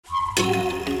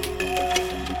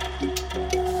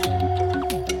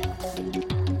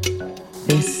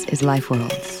This is Life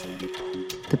Worlds,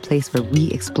 the place where we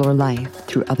explore life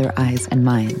through other eyes and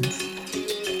minds.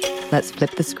 Let's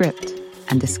flip the script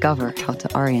and discover how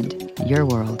to orient your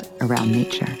world around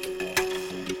nature.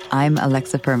 I'm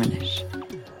Alexa Firmenich.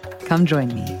 Come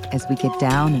join me as we get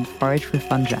down and forage for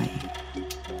fungi,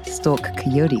 stalk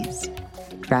coyotes,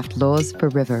 draft laws for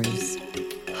rivers,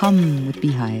 hum with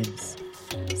beehives,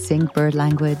 sing bird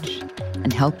language,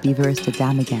 and help beavers to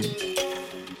dam again.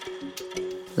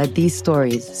 Let these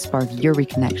stories spark your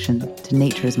reconnection to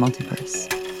nature's multiverse.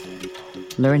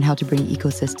 Learn how to bring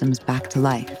ecosystems back to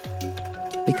life,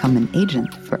 become an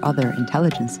agent for other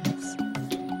intelligences,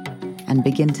 and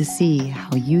begin to see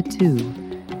how you too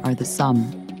are the sum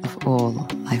of all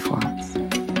life worlds.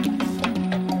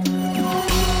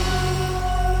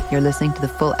 You're listening to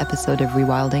the full episode of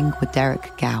Rewilding with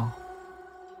Derek Gow.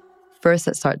 First,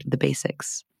 let's start with the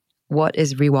basics. What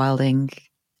is rewilding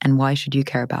and why should you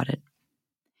care about it?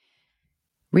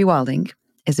 Rewilding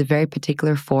is a very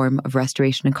particular form of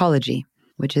restoration ecology,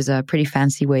 which is a pretty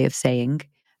fancy way of saying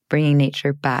bringing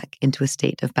nature back into a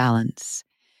state of balance.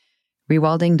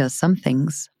 Rewilding does some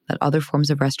things that other forms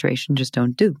of restoration just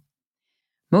don't do.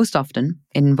 Most often,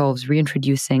 it involves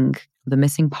reintroducing the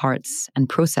missing parts and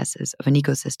processes of an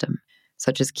ecosystem,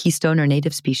 such as keystone or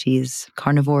native species,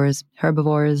 carnivores,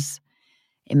 herbivores.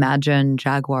 Imagine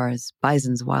jaguars,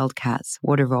 bisons, wildcats,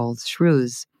 water voles,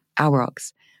 shrews,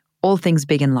 aurochs, all things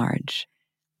big and large.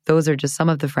 Those are just some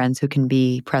of the friends who can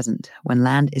be present when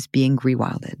land is being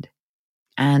rewilded.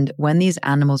 And when these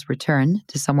animals return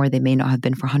to somewhere they may not have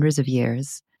been for hundreds of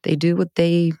years, they do what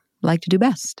they like to do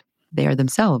best. They are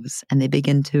themselves, and they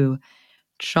begin to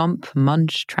chomp,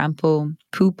 munch, trample,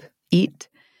 poop, eat.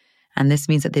 And this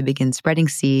means that they begin spreading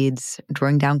seeds,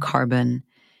 drawing down carbon,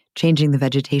 changing the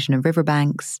vegetation of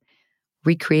riverbanks,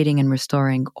 recreating and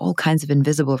restoring all kinds of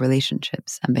invisible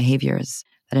relationships and behaviors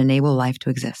that enable life to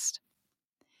exist.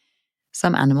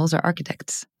 Some animals are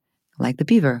architects, like the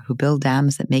beaver, who build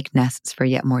dams that make nests for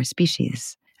yet more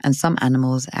species. And some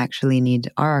animals actually need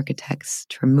our architects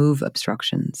to remove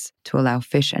obstructions to allow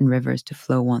fish and rivers to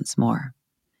flow once more.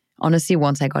 Honestly,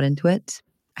 once I got into it,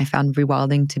 I found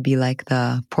rewilding to be like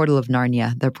the portal of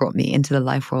Narnia that brought me into the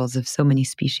life worlds of so many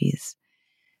species,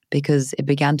 because it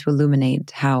began to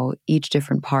illuminate how each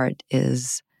different part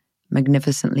is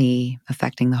magnificently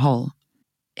affecting the whole.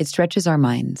 It stretches our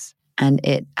minds, and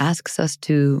it asks us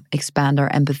to expand our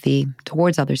empathy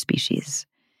towards other species.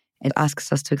 It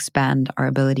asks us to expand our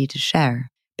ability to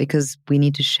share, because we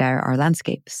need to share our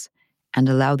landscapes and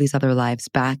allow these other lives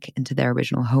back into their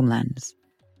original homelands.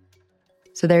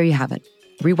 So there you have it.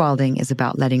 Rewilding is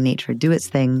about letting nature do its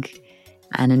thing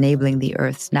and enabling the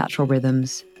Earth's natural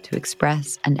rhythms to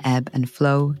express and ebb and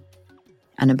flow,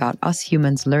 and about us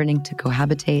humans learning to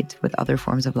cohabitate with other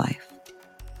forms of life.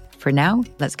 For now,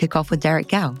 let's kick off with Derek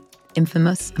Gow,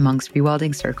 infamous amongst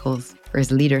rewilding circles for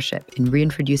his leadership in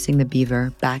reintroducing the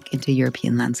beaver back into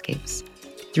European landscapes.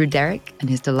 Through Derek and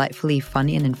his delightfully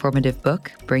funny and informative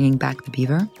book, Bringing Back the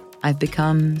Beaver, I've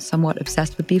become somewhat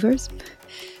obsessed with beavers,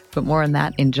 but more on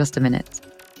that in just a minute.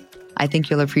 I think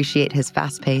you'll appreciate his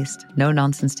fast-paced,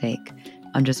 no-nonsense take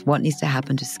on just what needs to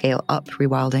happen to scale up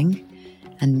rewilding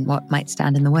and what might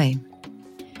stand in the way.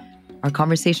 Our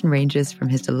conversation ranges from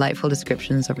his delightful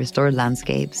descriptions of restored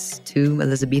landscapes to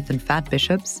Elizabethan fat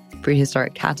bishops,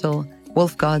 prehistoric cattle,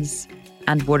 wolf gods,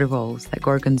 and water voles that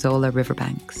Gorgonzola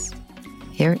riverbanks.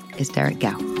 Here is Derek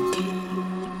Gow.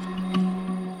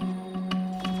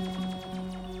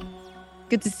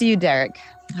 Good to see you, Derek.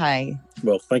 Hi.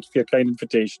 Well, thank you for your kind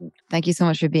invitation. Thank you so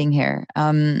much for being here.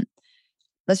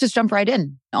 Let's just jump right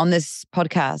in. On this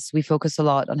podcast, we focus a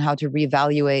lot on how to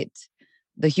reevaluate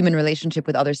the human relationship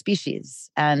with other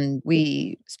species. And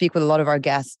we speak with a lot of our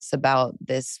guests about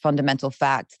this fundamental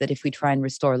fact that if we try and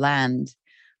restore land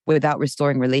without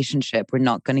restoring relationship, we're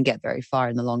not going to get very far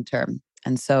in the long term.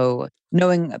 And so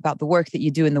knowing about the work that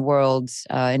you do in the world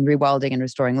in rewilding and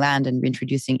restoring land and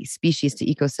reintroducing species to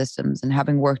ecosystems, and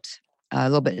having worked a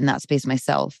little bit in that space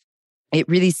myself, it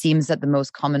really seems that the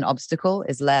most common obstacle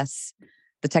is less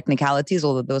the technicalities,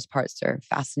 although those parts are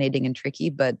fascinating and tricky,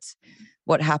 but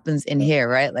what happens in here,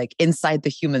 right? Like inside the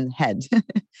human head. Yep.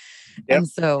 And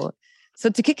so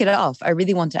to kick it off, I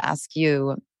really want to ask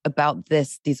you about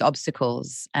these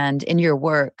obstacles. And in your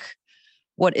work,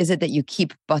 what is it that you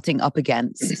keep butting up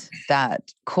against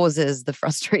that causes the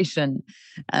frustration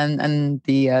and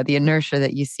the inertia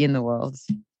that you see in the world?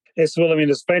 Yes, well, I mean,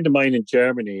 there's a friend of mine in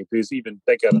Germany who's even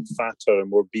bigger and fatter and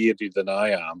more bearded than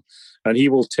I am. And he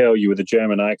will tell you with a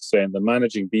German accent that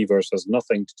managing beavers has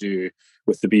nothing to do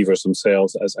with the beavers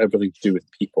themselves. It has everything to do with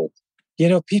people.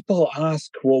 People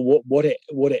ask, well, what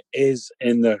it is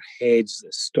in their heads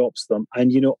that stops them.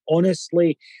 And,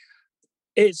 honestly,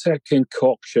 it's a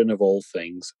concoction of all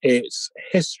things. It's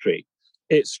history,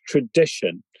 it's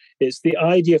tradition, it's the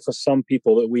idea for some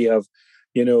people that we have,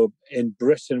 in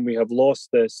Britain, we have lost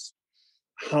this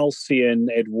halcyon,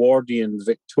 Edwardian,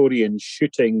 Victorian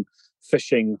shooting,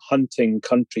 fishing, hunting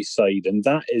countryside. And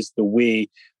that is the way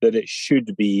that it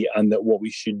should be, and that what we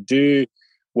should do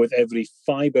with every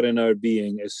fibre in our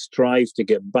being is strive to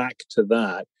get back to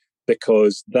that,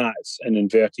 because that's, in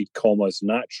inverted commas,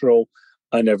 natural,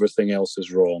 and everything else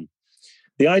is wrong.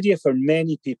 The idea for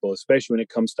many people, especially when it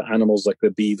comes to animals like the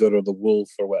beaver or the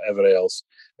wolf or whatever else,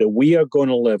 that we are going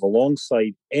to live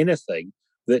alongside anything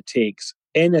that takes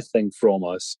anything from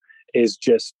us is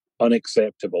just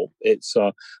unacceptable. It's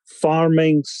a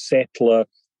farming, settler,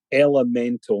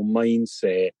 elemental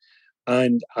mindset,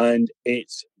 and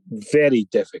it's very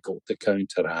difficult to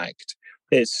counteract.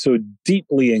 It's so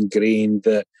deeply ingrained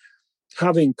that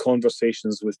having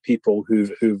conversations with people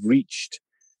who've reached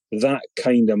that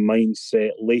kind of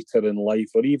mindset later in life,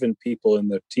 or even people in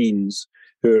their teens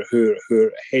who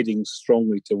are heading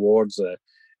strongly towards it,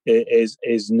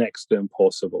 is next to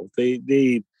impossible.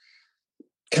 They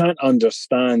can't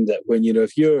understand that when,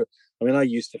 if you're, I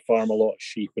used to farm a lot of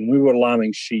sheep, and we were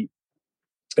lambing sheep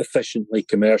efficiently,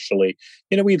 commercially,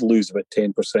 we'd lose about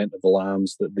 10% of the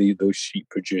lambs that those sheep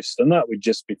produced. And that would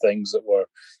just be things that were,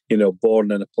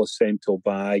 born in a placental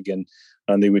bag, and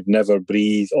they would never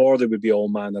breathe, or there would be all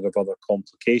manner of other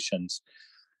complications.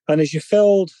 And as you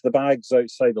filled the bags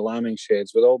outside the lambing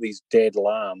sheds with all these dead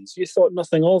lambs, you thought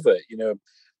nothing of it.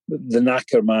 The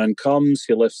knacker man comes,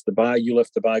 he lifts the bag, you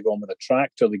lift the bag on with a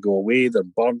tractor, they go away, they're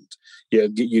burnt,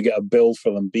 you get a bill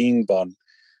for them being burnt.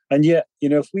 And yet,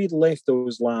 if we'd left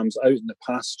those lambs out in the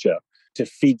pasture to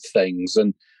feed things,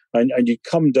 and you'd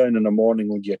come down in the morning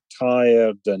when you're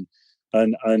tired and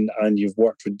you've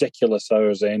worked ridiculous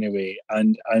hours anyway,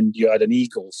 and you had an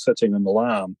eagle sitting on the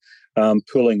lamb,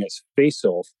 pulling its face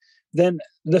off, then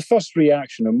the first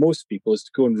reaction of most people is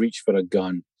to go and reach for a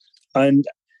gun.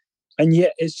 And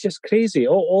yet it's just crazy.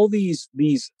 All these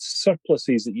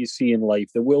surpluses that you see in life,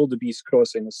 the wildebeest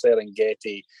crossing the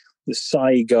Serengeti, the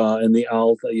saiga in the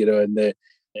Alta,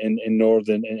 in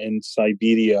northern in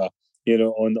Siberia,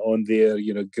 on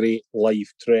their great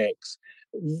life treks.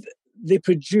 They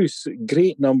produce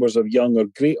great numbers of young, or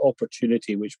great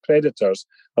opportunity, which predators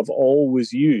have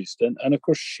always used. And of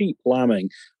course, sheep lambing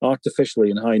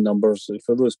artificially in high numbers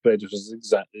for those predators is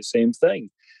exactly the same thing.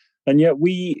 And yet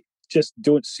we just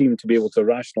don't seem to be able to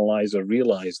rationalize or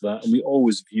realize that. And we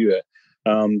always view it,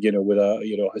 with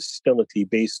a hostility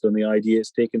based on the idea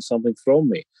it's taken something from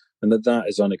me, and that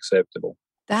is unacceptable.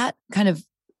 That kind of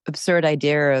absurd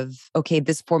idea of, okay,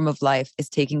 this form of life is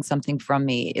taking something from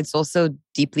me. It's also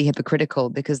deeply hypocritical,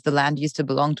 because the land used to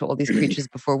belong to all these creatures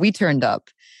before we turned up.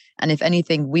 And if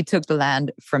anything, we took the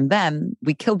land from them,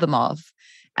 we killed them off.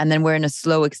 And then we're in a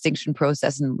slow extinction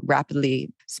process and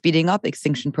rapidly speeding up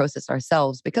extinction process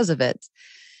ourselves because of it.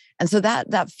 And so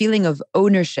that feeling of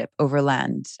ownership over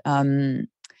land,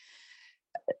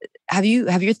 have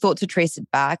you thought to trace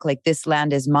it back? Like, this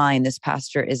land is mine, this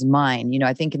pasture is mine.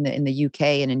 I think in the UK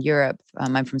and in Europe,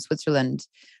 I'm from Switzerland,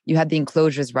 you had the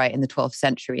enclosures right in the 12th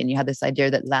century, and you had this idea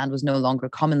that land was no longer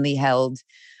commonly held.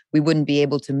 We wouldn't be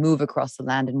able to move across the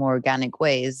land in more organic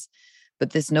ways.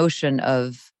 But this notion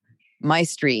of my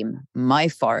stream, my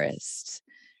forest,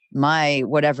 my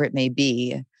whatever it may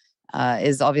be,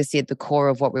 is obviously at the core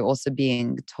of what we're also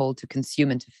being told to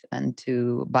consume and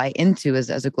to buy into as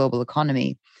a global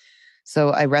economy.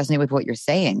 So I resonate with what you're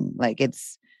saying. Like,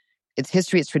 it's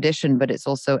history, it's tradition, but it's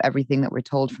also everything that we're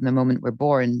told from the moment we're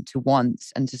born to want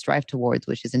and to strive towards,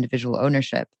 which is individual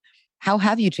ownership. How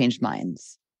have you changed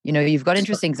minds? You've got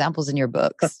interesting examples in your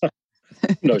books.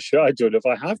 No, sure, I don't know if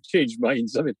I have changed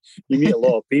minds. You meet a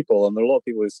lot of people, and there are a lot of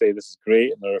people who say this is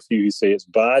great, and there are a few who say it's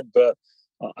bad, but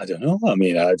I don't know. I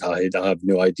have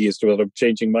no idea as to whether I'm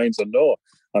changing minds or not.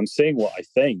 I'm saying what I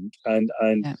think, and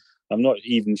yeah. I'm not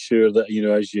even sure that,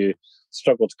 as you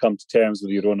struggle to come to terms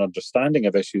with your own understanding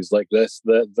of issues like this,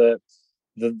 that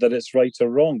it's right or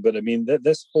wrong. But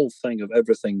this whole thing of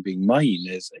everything being mine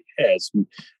is,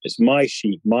 it's my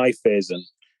sheep, my pheasant.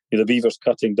 The beaver's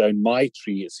cutting down my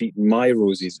tree, it's eating my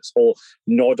roses, it's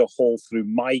gnawed a hole through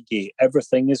my gate.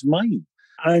 Everything is mine.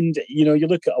 And, you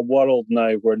look at a world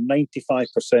now where 95%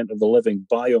 of the living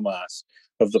biomass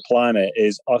of the planet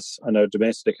is us and our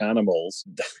domestic animals.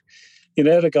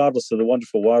 Regardless of the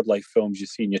wonderful wildlife films you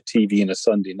see on your TV on a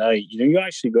Sunday night, you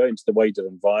actually go out into the wider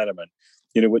environment,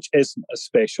 which isn't a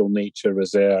special nature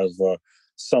reserve or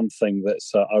something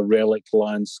that's a relic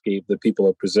landscape that people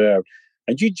have preserved.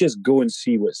 and you just go and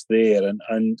see what's there. And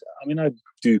I mean, I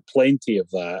do plenty of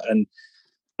that, and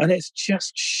it's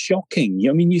just shocking.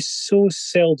 I mean, you so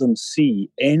seldom see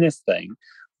anything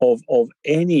of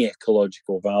any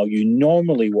ecological value.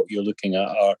 Normally, what you're looking at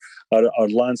are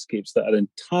landscapes that are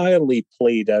entirely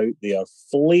played out. They are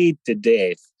flayed to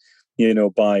death,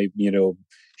 by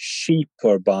sheep,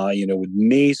 or by with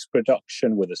maize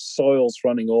production, with the soils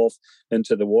running off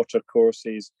into the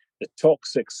watercourses, the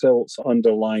toxic silts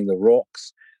underlying the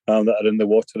rocks that are in the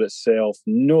water itself.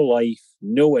 No life,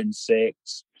 no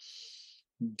insects.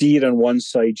 Deer on one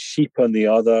side, sheep on the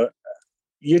other.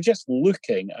 You're just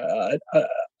looking at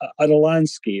a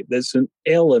landscape that's an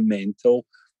elemental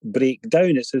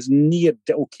breakdown. It's as near,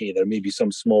 okay, there may be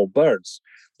some small birds,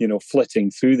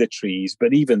 flitting through the trees,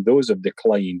 but even those have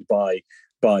declined by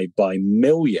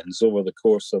millions over the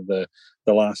course of the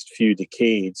last few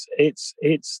decades.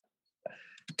 It's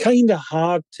kind of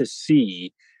hard to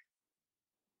see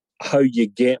how you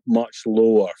get much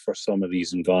lower for some of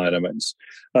these environments.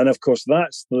 And of course,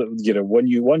 that's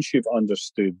once you've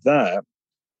understood that,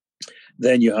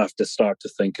 then you have to start to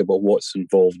think about what's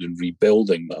involved in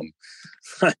rebuilding them.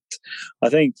 I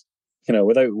think,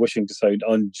 without wishing to sound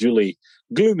unduly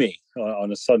gloomy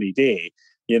on a sunny day,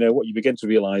 what you begin to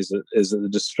realize is that the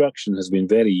destruction has been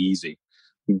very easy.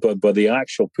 But the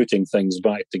actual putting things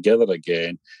back together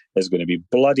again is going to be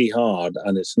bloody hard,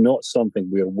 and it's not something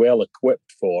we're well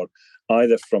equipped for,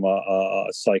 either from a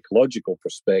psychological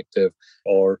perspective,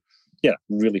 or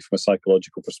really from a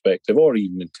psychological perspective, or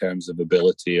even in terms of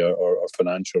ability or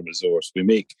financial resource. We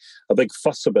make a big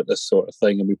fuss about this sort of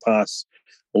thing, and we pass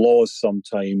laws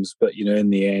sometimes, but in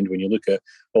the end, when you look at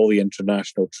all the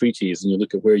international treaties and you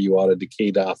look at where you are a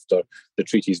decade after the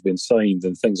treaty's been signed,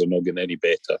 then things are not getting any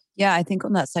better. Yeah, I think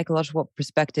on that psychological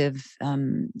perspective,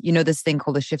 this thing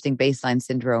called the shifting baseline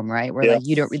syndrome, right? Where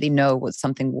you don't really know what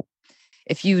something,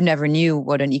 if you never knew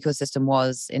what an ecosystem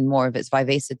was in more of its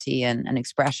vivacity and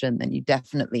expression, then you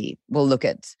definitely will look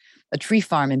at a tree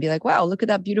farm and be like, wow, look at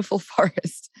that beautiful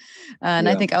forest. And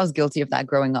I think I was guilty of that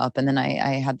growing up. And then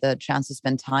I had the chance to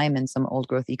spend time in some old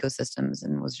growth ecosystems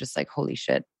and was just like, holy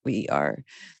shit, we are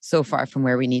so far from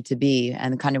where we need to be.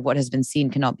 And kind of what has been seen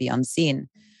cannot be unseen.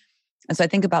 And so I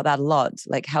think about that a lot.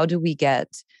 Like, how do we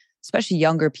get, especially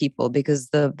younger people, because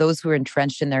those who are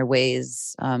entrenched in their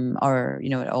ways are,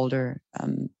 at older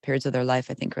periods of their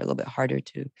life, I think are a little bit harder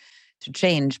to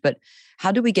change. But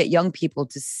how do we get young people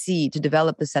to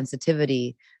develop the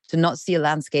sensitivity to not see a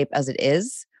landscape as it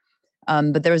is?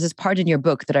 But there was this part in your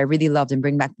book that I really loved in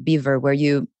Bring Back the Beaver, where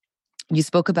you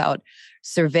spoke about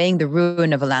surveying the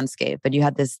ruin of a landscape. And you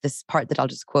had this part that I'll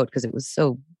just quote because it was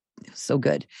so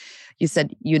good. You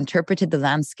said you interpreted the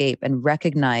landscape and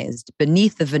recognized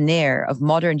beneath the veneer of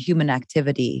modern human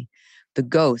activity the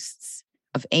ghosts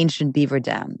of ancient beaver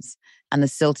dams and the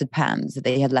silted pans that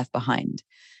they had left behind.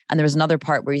 And there was another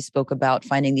part where you spoke about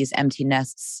finding these empty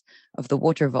nests of the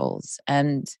water voles.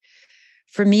 And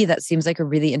for me, that seems like a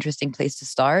really interesting place to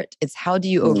start. It's how do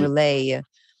you overlay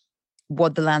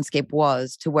what the landscape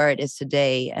was to where it is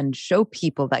today and show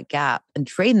people that gap and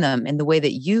train them in the way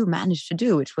that you managed to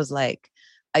do, which was like,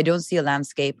 I don't see a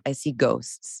landscape, I see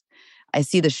ghosts. I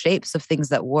see the shapes of things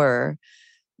that were,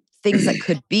 things that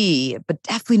could be, but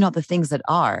definitely not the things that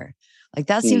are. Like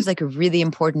that seems like a really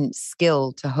important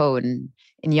skill to hone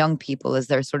in young people as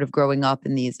they're sort of growing up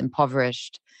in these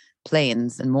impoverished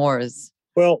plains and moors.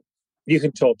 Well, you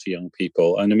can talk to young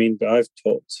people. And I mean, I've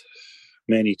talked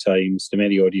many times to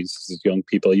many audiences as young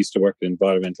people. I used to work in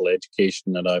environmental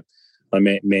education, and I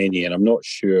met many, and I'm not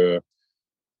sure,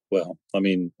 well, I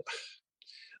mean,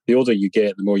 the older you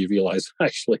get, the more you realize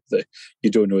actually that you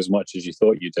don't know as much as you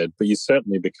thought you did, but you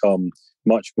certainly become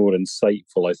much more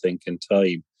insightful, I think, in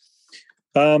time.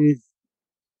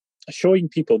 Showing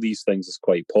people these things is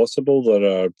quite possible.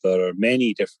 There are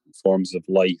many different forms of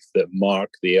life that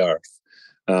mark the earth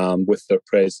with their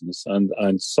presence,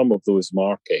 and some of those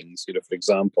markings, for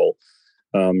example,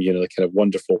 the kind of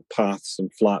wonderful paths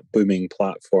and flat booming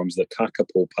platforms that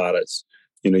kakapo parrots,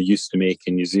 used to make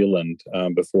in New Zealand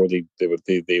before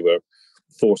they were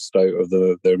forced out of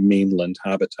their mainland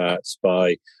habitats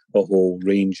by a whole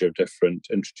range of different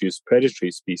introduced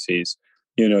predatory species,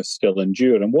 still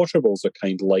endure. And water voles are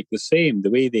kind of like the same. The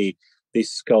way they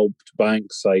sculpt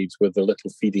bank sides with their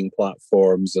little feeding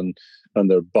platforms and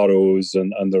their burrows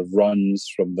and their runs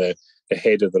from the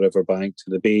head of the riverbank to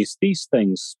the base. These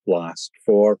things last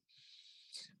for,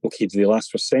 okay, do they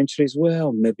last for centuries?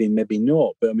 Well, maybe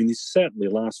not. But I mean, they certainly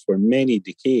last for many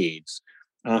decades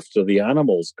after the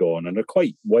animal's gone, and are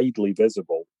quite widely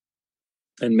visible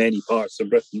in many parts of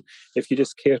Britain if you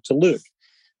just care to look.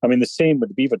 I mean, the same with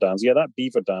the beaver dams. Yeah, that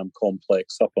beaver dam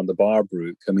complex up on the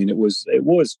Barbrook. I mean, it was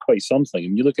quite something.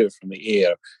 And you look at it from the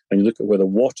air, and you look at where the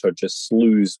water just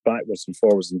sloughs backwards and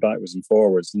forwards and backwards and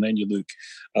forwards, and then you look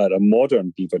at a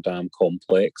modern beaver dam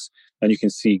complex, and you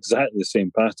can see exactly the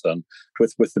same pattern,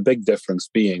 with the big difference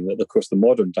being that, of course, the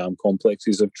modern dam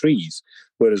complexes have trees,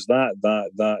 whereas that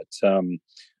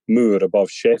moor above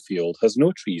Sheffield has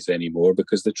no trees anymore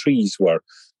because the trees were,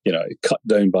 cut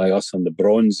down by us in the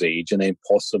Bronze Age, and then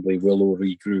possibly willow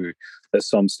regrew at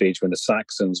some stage when the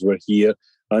Saxons were here.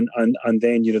 And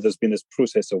then, there's been this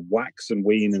process of wax and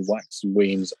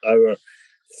wanes, our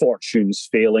fortunes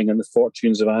failing and the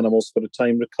fortunes of animals for a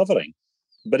time recovering.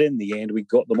 But in the end, we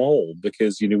got them all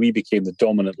because, we became the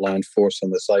dominant land force on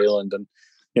this island. And,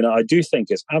 I do think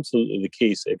it's absolutely the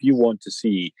case. If you want to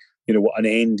see what an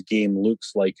end game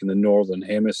looks like in the Northern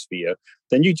Hemisphere,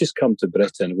 then you just come to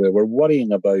Britain, where we're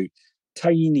worrying about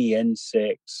tiny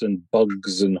insects and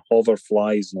bugs and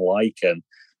hoverflies and lichen,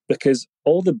 because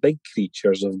all the big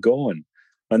creatures have gone.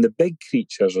 And the big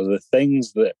creatures are the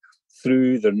things that,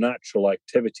 through their natural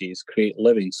activities, create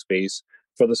living space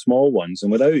for the small ones.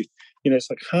 And without, it's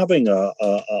like having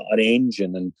an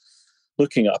engine and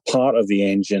looking at a part of the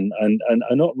engine and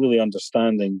not really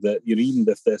understanding that, even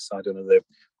if this,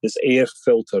 this air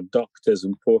filter duct is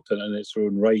important in its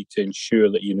own right to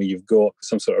ensure that, you've got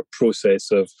some sort of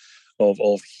process of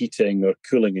heating or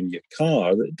cooling in your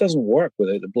car, that it doesn't work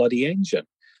without the bloody engine.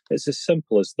 It's as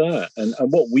simple as that. And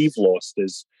what we've lost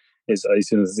is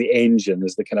the engine,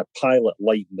 is the kind of pilot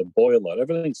light and the boiler.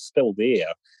 Everything's still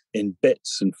there in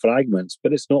bits and fragments,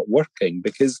 but it's not working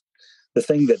because the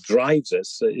thing that drives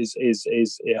us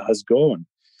it has gone.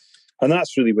 And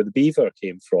that's really where the beaver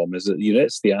came from, is that,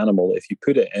 it's the animal. If you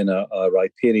put it in a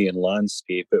riparian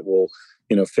landscape, it will,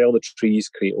 fell the trees,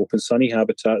 create open sunny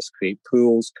habitats, create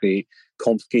pools, create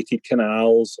complicated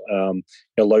canals,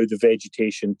 allow the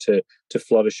vegetation to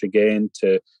flourish again,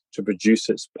 to produce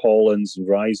its pollens and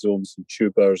rhizomes and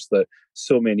tubers that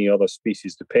so many other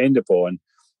species depend upon.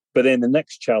 But then the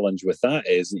next challenge with that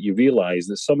is that you realise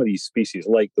that some of these species,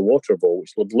 like the water vole,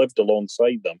 which have lived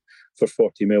alongside them for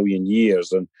 40 million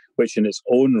years, and which in its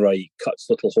own right cuts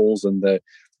little holes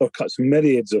or cuts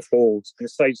myriads of holes in the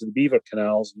sides of the beaver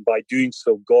canals, and by doing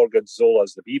so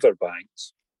gorgonzolas the beaver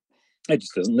banks, it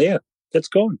just isn't there. It's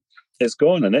gone. It's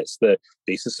gone, and it's the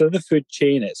basis of the food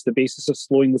chain. It's the basis of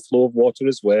slowing the flow of water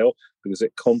as well, because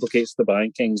it complicates the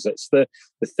bankings. It's the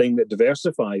thing that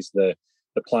diversifies the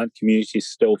plant community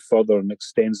still further and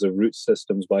extends their root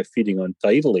systems by feeding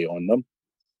untidily on them.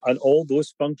 And all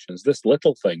those functions, this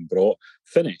little thing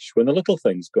finish when the little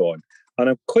thing's gone. And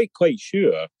I'm quite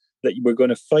sure that we're going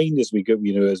to find as we go,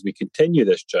 as we continue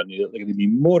this journey, that there are going to be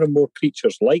more and more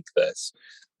creatures like this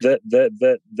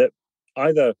that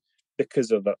either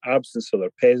because of their absence or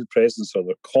their presence or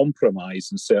their compromise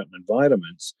in certain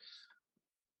environments,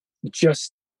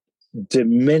 just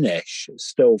diminish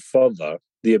still further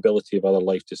the ability of other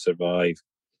life to survive.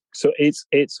 So it's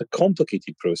a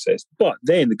complicated process. But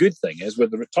then the good thing is,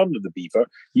 with the return of the beaver,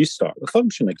 you start the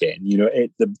function again.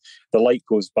 The light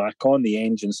goes back on, the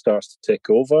engine starts to tick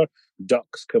over,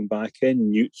 ducks come back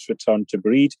in, newts return to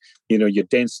breed. Your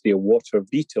density of water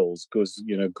beetles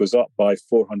goes up by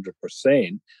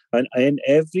 400%, and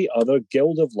every other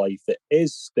guild of life that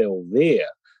is still there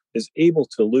is able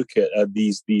to look at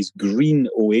these green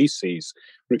oases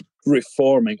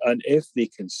reforming, and if they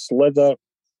can slither,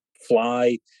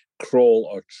 fly, crawl,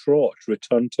 or trot,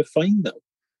 return to find them.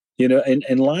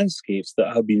 In landscapes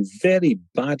that have been very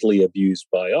badly abused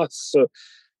by us. So,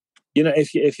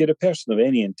 if you're a person of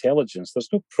any intelligence, there's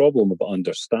no problem about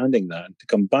understanding that. And to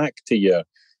come back to your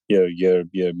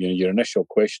initial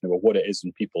question about what it is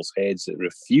in people's heads that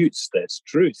refutes this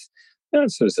truth, the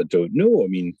answer is I don't know. I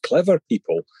mean, clever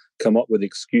people come up with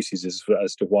excuses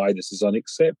as to why this is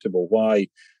unacceptable, why,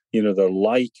 their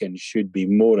lichen should be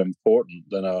more important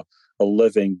than a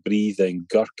living, breathing,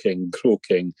 gurking,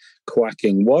 croaking,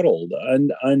 quacking world.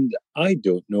 And I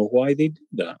don't know why they do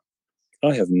that.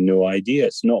 I have no idea.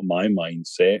 It's not my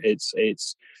mindset.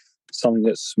 It's something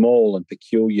that's small and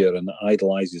peculiar and that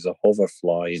idolizes a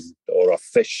hoverfly or a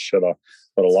fish or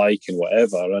a lichen,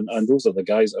 whatever. And those are the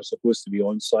guys that are supposed to be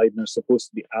on side and are supposed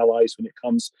to be allies when it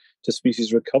comes to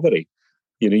species recovery.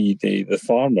 The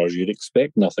farmers, you'd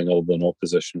expect nothing other than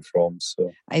opposition from.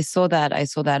 So I saw that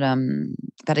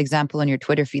that example on your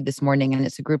Twitter feed this morning, and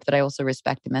it's a group that I also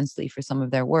respect immensely for some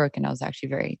of their work, and I was actually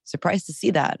very surprised to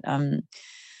see that.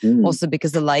 Also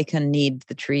because the lichen need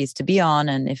the trees to be on,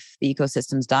 and if the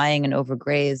ecosystem's dying and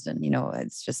overgrazed, and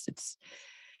it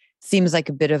seems like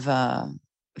a bit of a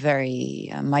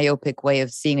very myopic way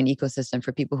of seeing an ecosystem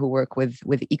for people who work with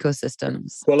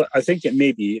ecosystems. Well, I think it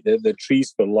may be that the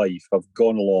Trees for Life have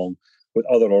gone along with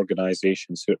other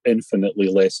organisations who are infinitely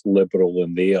less liberal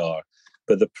than they are.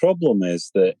 But the problem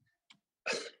is that,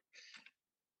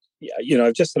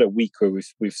 I've just had a week where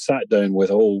we've sat down with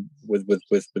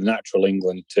Natural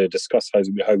England to discuss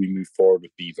how we move forward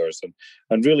with beavers,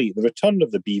 and really the return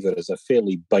of the beaver is a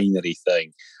fairly binary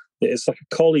thing. It's like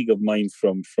a colleague of mine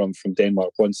from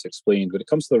Denmark once explained, when it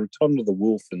comes to the return of the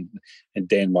wolf in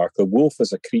Denmark, the wolf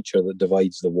is a creature that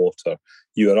divides the water.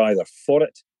 You are either for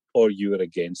it or you are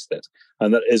against it,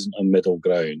 and there isn't a middle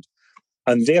ground.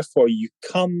 And therefore, you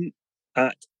come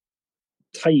at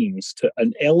times to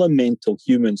an elemental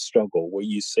human struggle where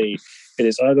you say it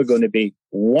is either going to be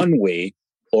one way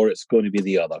or it's going to be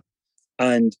the other.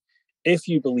 And if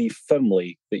you believe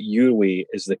firmly that your way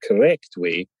is the correct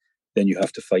way, then you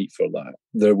have to fight for that.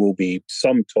 There will be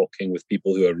some talking with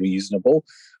people who are reasonable,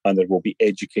 and there will be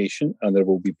education, and there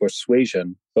will be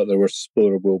persuasion, but there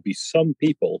will be some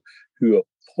people who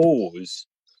oppose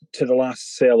to the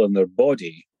last cell in their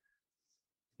body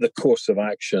the course of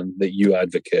action that you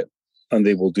advocate. And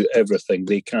they will do everything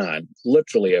they can,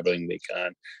 literally everything they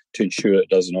can, to ensure it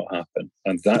does not happen.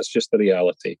 And that's just the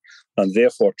reality. And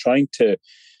therefore, trying to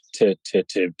create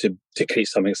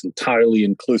something that's entirely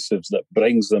inclusive, that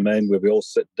brings them in, where we all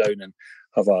sit down and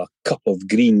have a cup of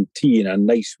green tea and a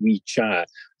nice wee chat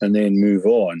and then move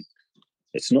on,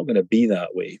 it's not going to be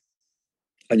that way.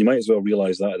 And you might as well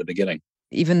realize that at the beginning.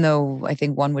 Even though I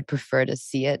think one would prefer to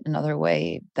see it another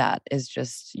way, that is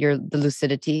just the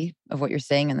lucidity of what you're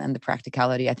saying, and the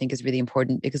practicality, I think, is really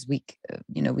important, because we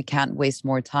can't waste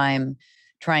more time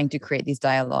trying to create these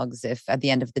dialogues if at the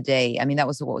end of the day, I mean, that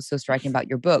was what was so striking about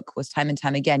your book, was time and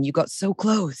time again, you got so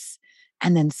close,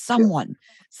 and then some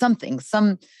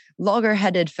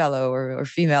logger-headed fellow or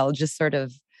female just sort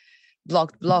of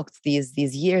blocked these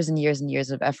years and years and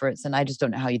years of efforts. And I just don't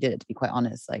know how you did it, to be quite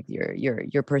honest. Like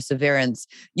your perseverance,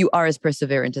 you are as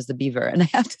perseverant as the beaver. And I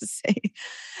have to say,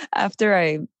 after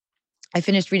I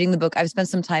finished reading the book, I've spent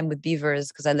some time with beavers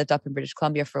because I lived up in British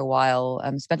Columbia for a while.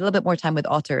 Spent a little bit more time with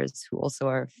otters, who also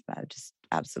are just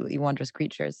absolutely wondrous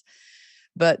creatures.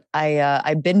 But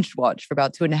I binge watched for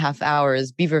about 2.5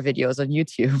 hours beaver videos on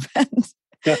YouTube. And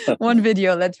one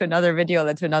video led to another video,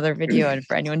 led to another video. And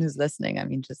for anyone who's listening, I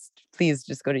mean, please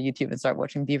go to YouTube and start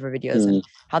watching beaver videos and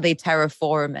how they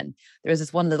terraform. And there was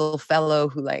this one little fellow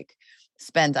who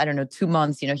spent, I don't know, 2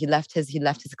 months, he left his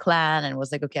clan and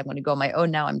was like, okay, I'm going to go on my own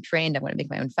now. I'm trained. I'm going to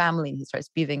make my own family. And he starts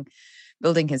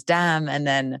building his dam. And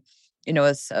then,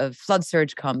 as a flood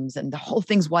surge comes and the whole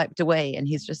thing's wiped away. And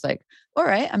he's just like, all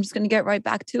right, I'm just going to get right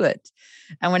back to it.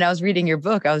 And when I was reading your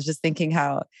book, I was just thinking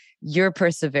how your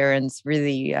perseverance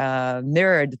really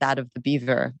mirrored that of the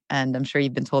beaver. And I'm sure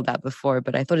you've been told that before,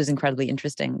 but I thought it was incredibly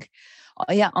interesting.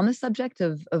 On the subject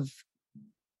of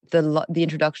the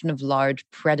introduction of large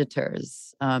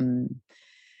predators,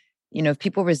 if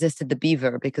people resisted the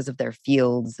beaver because of their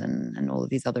fields and all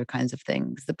of these other kinds of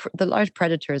things, the large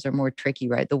predators are more tricky,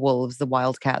 right? The wolves, the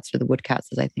wildcats, or the woodcats,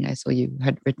 as I think I saw you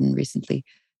had written recently,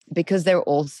 because they're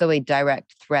also a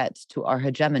direct threat to our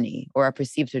hegemony, or our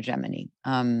perceived hegemony.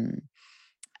 And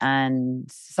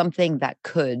something that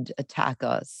could attack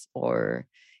us or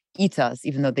eat us,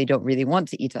 even though they don't really want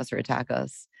to eat us or attack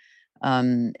us,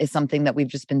 is something that we've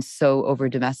just been so over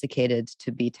domesticated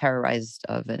to be terrorized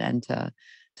of, and to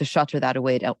shutter that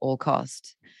away at all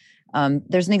cost.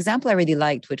 There's an example I really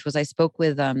liked, which was I spoke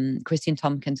with Christine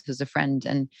Tompkins, who's a friend,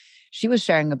 and she was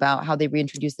sharing about how they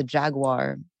reintroduced the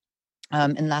jaguar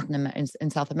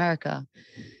in South America.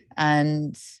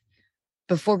 And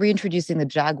before reintroducing the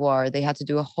jaguar, they had to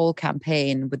do a whole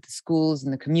campaign with the schools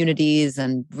and the communities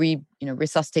and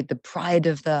resuscitate the pride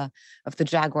of the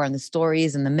jaguar and the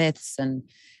stories and the myths. And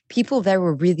people there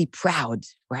were really proud,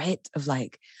 right? Of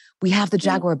we have the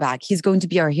jaguar back. He's going to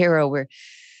be our hero.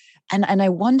 And I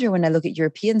wonder, when I look at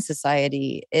European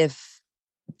society, if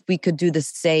we could do the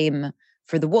same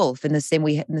for the wolf in the same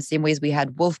ways we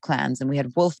had wolf clans and we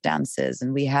had wolf dances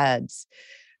and we had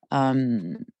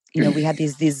we had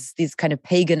these kind of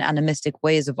pagan animistic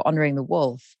ways of honoring the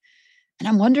wolf. And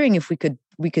I'm wondering if we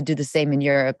could do the same in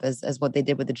Europe as what they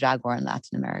did with the jaguar in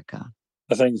Latin America.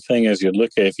 I think the thing is,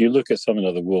 if you look at something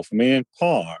like the wolf, I mean, in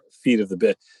part, fear of the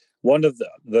bear.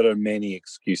 There are many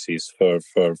excuses for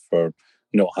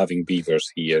not having beavers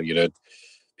here.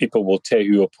 People will tell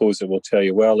you, who oppose it, will tell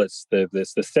you, well, it's the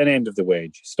thin end of the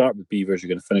wedge. You start with beavers, you're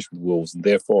going to finish with wolves, and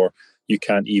therefore you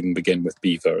can't even begin with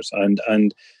beavers. And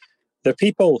there are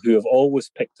people who have always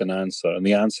picked an answer, and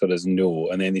the answer is no,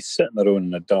 and then they sit on their own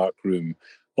in a dark room,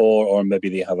 or maybe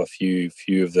they have a few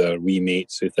of their wee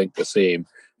mates who think the same,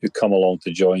 who come along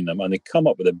to join them, and they come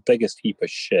up with the biggest heap of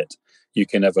shit you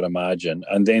can ever imagine,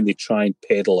 and then they try and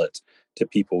peddle it to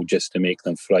people just to make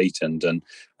them frightened. And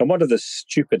one of the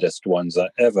stupidest ones I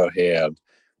ever heard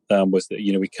was that,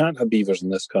 we can't have beavers in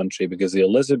this country because the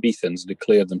Elizabethans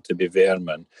declared them to be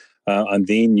vermin, and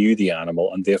they knew the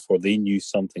animal, and therefore they knew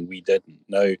something we didn't.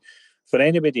 Now, for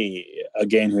anybody,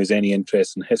 again, who has any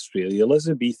interest in history, the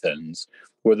Elizabethans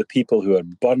were the people who are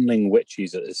burning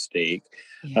witches at the stake.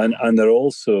 Yeah. And they're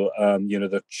also,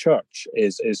 their church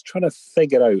is trying to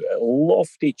figure out at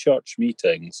lofty church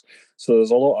meetings. So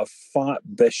there's a lot of fat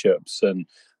bishops and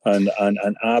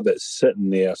abbots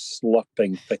sitting there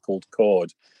slurping pickled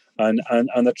cod. And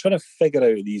they're trying to figure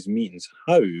out these meetings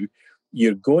how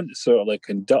you're going to sort of like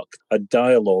conduct a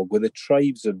dialogue with the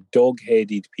tribes of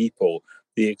dog-headed people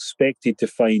they expected to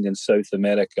find in South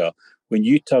America, when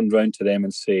you turn round to them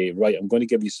and say, right, I'm going to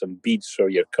give you some beads for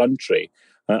your country,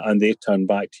 and they turn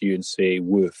back to you and say,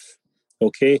 woof.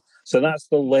 Okay? So that's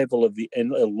the level of the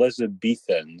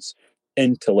Elizabethans'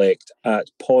 intellect at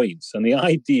points. And the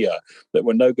idea that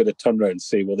we're now going to turn around and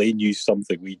say, well, they knew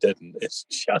something we didn't, it's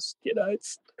just,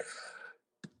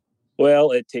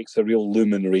 well, it takes a real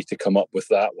luminary to come up with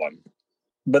that one.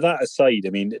 But that aside,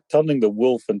 turning the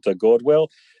wolf into God, well,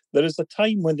 there is a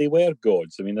time when they were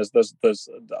gods. There's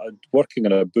working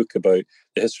on a book about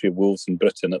the history of wolves in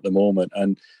Britain at the moment,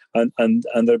 and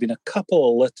there have been a couple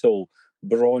of little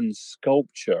bronze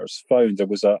sculptures found. There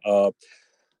was I'm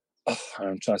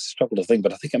trying to struggle to think,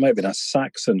 but I think it might have been a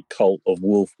Saxon cult of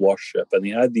wolf worship, and they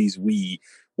had these wee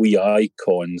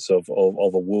icons of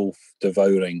a wolf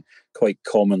devouring, quite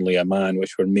commonly, a man,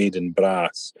 which were made in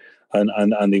brass,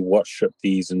 and they worshipped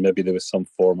these, and maybe there was some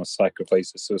form of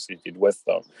sacrifice associated with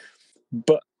them.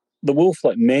 But the wolf,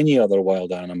 like many other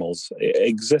wild animals,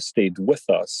 existed with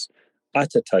us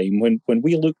at a time when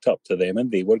we looked up to them,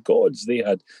 and they were gods. They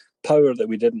had power that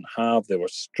we didn't have. They were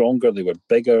stronger, they were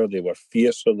bigger, they were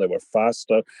fiercer, they were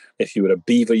faster. If you were a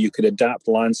beaver, you could adapt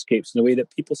landscapes in a way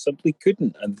that people simply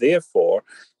couldn't. And therefore,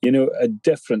 at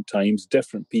different times,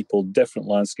 different people, different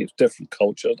landscapes, different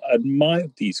cultures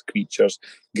admired these creatures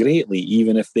greatly,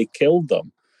 even if they killed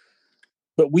them.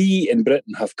 But we in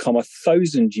Britain have come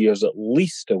 1,000 years at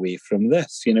least away from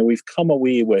this. We've come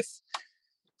away with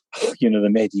the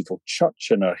medieval church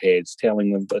in our heads,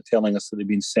 telling us that they've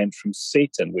been sent from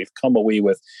Satan. We've come away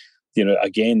with,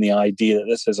 again, the idea that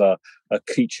this is a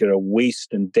creature of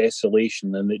waste and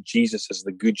desolation, and that Jesus is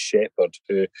the good shepherd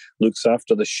who looks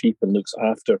after the sheep and looks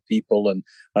after people, and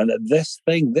this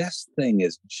thing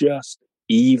is just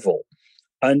evil.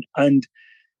 And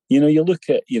you look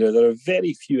at, there are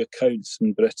very few accounts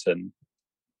in Britain,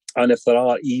 and if there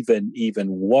are even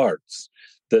words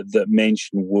that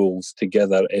mention wolves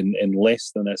together in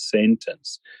less than a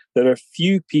sentence, there are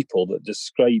few people that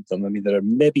describe them. There are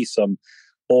maybe some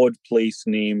odd place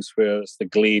names where it's the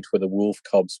glade where the wolf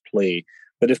cubs play.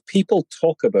 But if people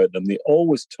talk about them, they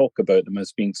always talk about them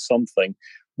as being something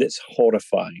that's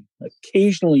horrifying.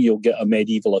 Occasionally you'll get a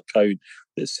medieval account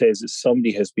that says that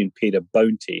somebody has been paid a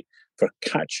bounty for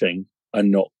catching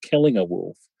and not killing a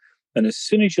wolf. And as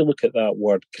soon as you look at that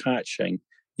word catching,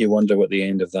 you wonder what the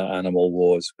end of that animal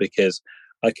was, because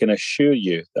I can assure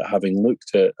you that, having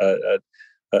looked at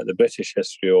the British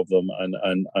history of them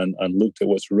and looked at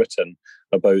what's written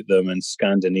about them in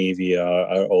Scandinavia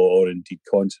or indeed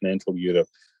continental Europe,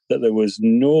 that there was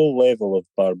no level of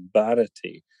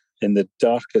barbarity in the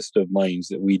darkest of minds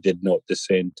that we did not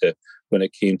descend to when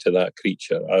it came to that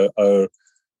creature. Our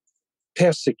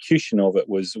persecution of it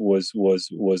was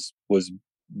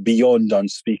beyond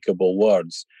unspeakable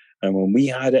words. And when we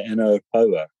had it in our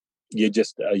power,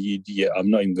 I'm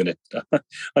not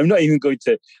even going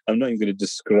to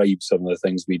describe some of the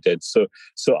things we did. So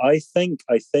I think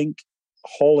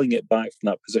hauling it back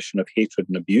from that position of hatred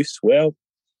and abuse, well,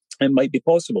 it might be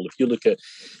possible. If you look at,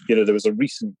 there was a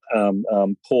recent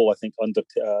poll, I think, in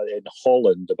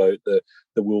Holland about the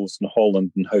wolves in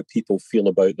Holland and how people feel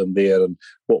about them there and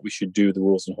what we should do with the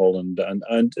wolves in Holland.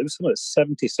 And it was something like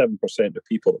 77% of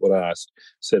people that were asked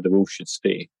said the wolves should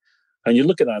stay. And you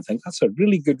look at that and think, that's a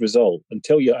really good result,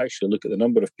 until you actually look at the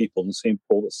number of people in the same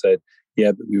poll that said,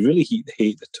 yeah, but we really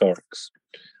hate the Turks.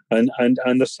 And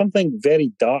there's something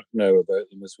very dark now about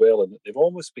them as well, and that they've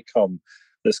almost become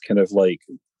this kind of like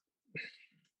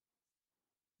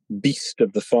beast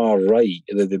of the far right.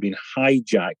 They've been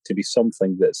hijacked to be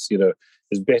something that's,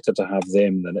 is better to have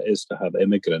them than it is to have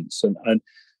immigrants. And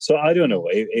so I don't know,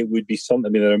 it would be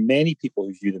something. There are many people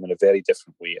who view them in a very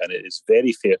different way, and it is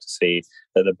very fair to say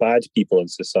that the bad people in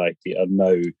society are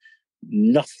now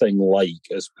nothing like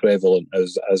as prevalent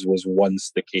as was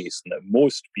once the case, and that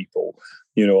most people,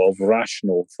 of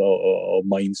rational thought or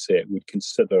mindset would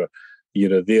consider,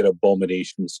 their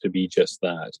abominations to be just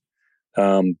that.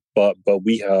 But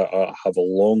we have a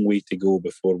long way to go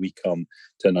before we come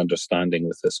to an understanding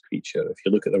with this creature. If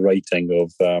you look at the writing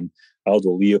of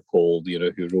Aldo Leopold,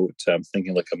 who wrote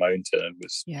Thinking Like a Mountain, it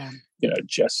was,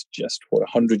 just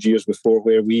 100 years before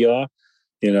where we are,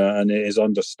 and it is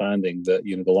understanding that,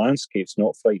 the landscape's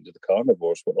not frightened of the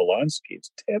carnivores. What the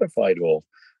landscape's terrified of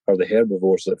are the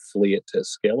herbivores that flee it to its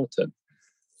skeleton.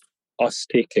 Us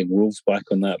taking wolves back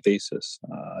on that basis,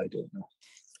 I don't know.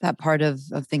 That part of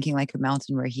Thinking Like a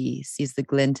Mountain where he sees the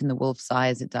glint in the wolf's eye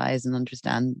as it dies and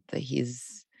understand that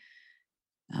he's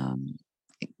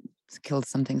killed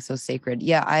something so sacred.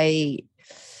 Yeah,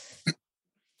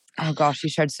 oh gosh, you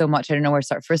shared so much. I don't know where to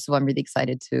start. First of all, I'm really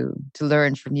excited to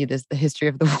learn from you the history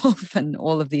of the wolf and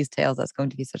all of these tales. That's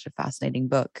going to be such a fascinating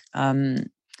book. I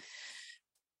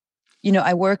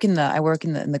work in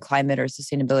the climate or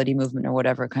sustainability movement, or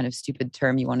whatever kind of stupid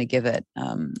term you want to give it.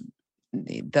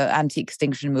 The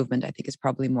anti-extinction movement, I think, is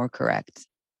probably more correct.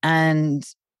 And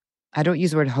I don't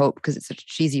use the word hope because it's such a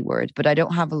cheesy word, but I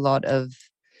don't have a lot of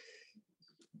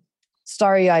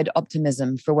starry-eyed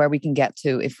optimism for where we can get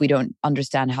to if we don't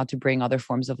understand how to bring other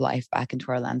forms of life back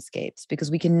into our landscapes, because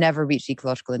we can never reach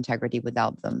ecological integrity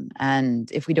without them.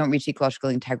 And if we don't reach ecological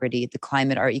integrity, the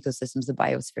climate, our ecosystems, the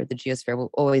biosphere, the geosphere will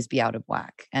always be out of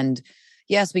whack. And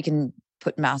yes, we can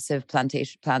put massive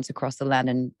plantation plants across the land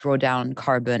and draw down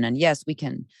carbon. And yes, we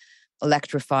can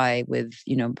electrify with,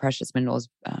 precious minerals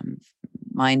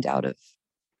mined out of,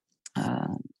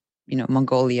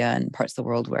 Mongolia and parts of the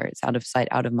world where it's out of sight,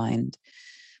 out of mind.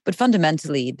 But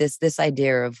fundamentally, this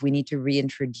idea of we need to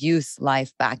reintroduce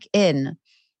life back in,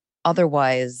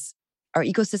 otherwise our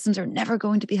ecosystems are never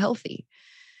going to be healthy.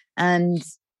 And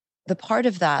the part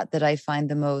of that I find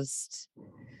the most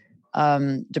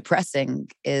depressing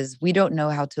is we don't know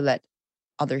how to let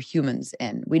other humans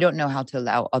in. We don't know how to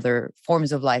allow other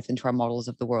forms of life into our models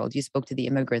of the world. You spoke to the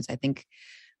immigrants. I think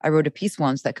I wrote a piece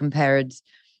once that compared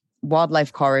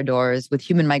wildlife corridors with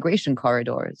human migration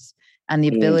corridors and the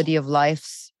ability of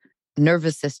life's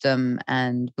nervous system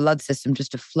and blood system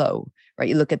just to flow, right?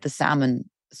 You look at the salmon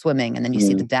swimming and then you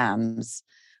see the dams.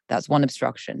 That's one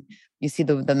obstruction. You see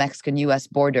the Mexican-US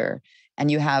border,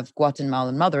 and you have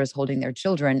Guatemalan mothers holding their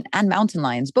children and mountain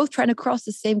lions, both trying to cross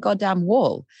the same goddamn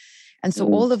wall. And so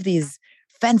all of these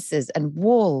fences and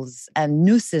walls and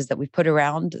nooses that we've put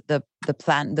around the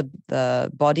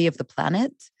body of the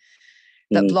planet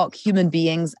that block human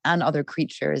beings and other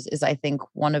creatures is, I think,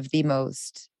 one of the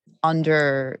most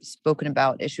underspoken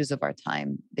about issues of our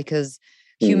time, because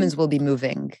humans will be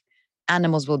moving,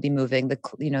 animals will be moving.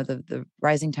 The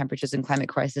rising temperatures and climate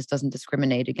crisis doesn't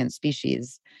discriminate against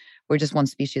species. We're just one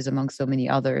species among so many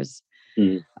others.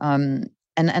 And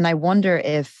I wonder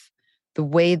if the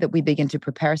way that we begin to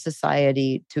prepare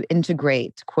society to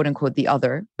integrate, quote unquote, the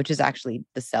other, which is actually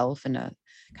the self in a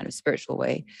kind of spiritual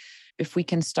way, if we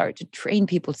can start to train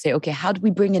people to say, okay, how do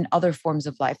we bring in other forms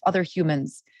of life, other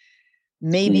humans?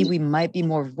 Maybe we might be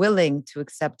more willing to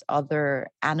accept other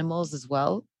animals as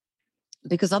well,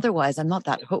 because otherwise I'm not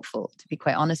that hopeful, to be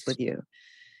quite honest with you.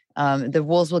 The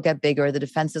walls will get bigger, the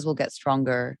defenses will get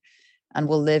stronger, and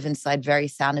we'll live inside very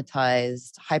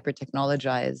sanitized,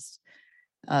 hyper-technologized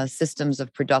systems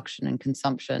of production and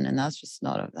consumption, and that's just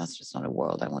not a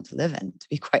world I want to live in, to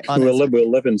be quite honest.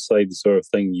 We'll live inside the sort of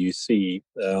thing you see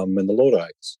in the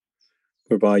Lorax,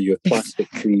 whereby you have plastic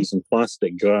trees and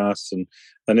plastic grass, and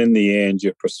in the end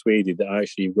you're persuaded that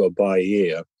actually you've got to buy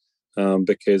air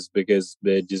because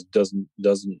it just doesn't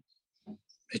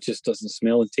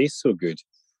smell and taste so good.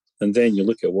 And then you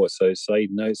look at what's outside,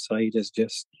 and outside is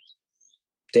just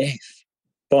death.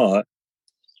 But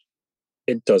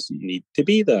it doesn't need to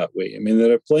be that way. I mean,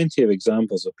 there are plenty of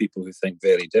examples of people who think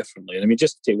very differently. And I mean,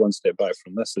 just to take one step back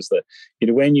from this is that,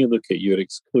 when you look at your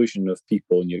exclusion of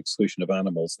people and your exclusion of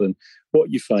animals, then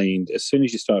what you find as soon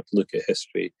as you start to look at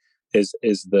history is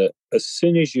that as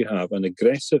soon as you have an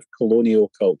aggressive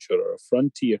colonial culture or a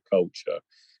frontier culture,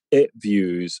 it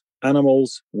views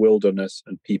animals, wilderness,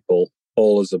 and people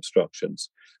all as obstructions.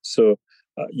 So,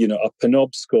 a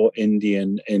Penobscot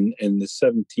Indian in the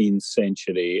 17th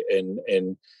century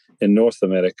in North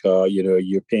America,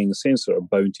 you're paying the same sort of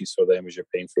bounties for them as you're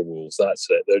paying for wolves. That's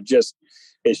it.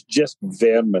 It's just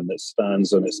vermin that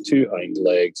stands on its two hind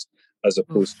legs as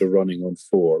opposed to running on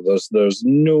four. There's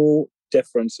no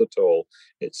difference at all.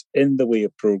 It's in the way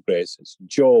of progress. It's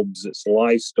jobs, it's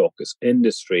livestock, it's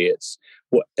industry, it's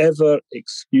whatever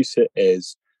excuse it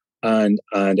is, and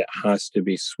it has to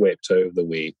be swept out of the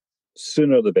way.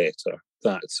 Sooner the better.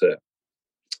 That's it.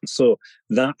 So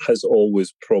that has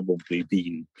always probably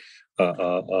been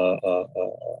a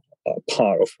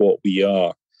part of what we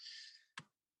are.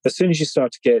 As soon as you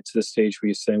start to get to the stage where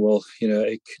you're saying, well,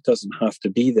 it doesn't have to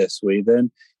be this way,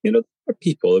 then, there are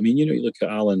people. I mean, you look at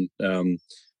Alan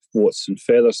Watson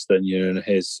Featherstone, and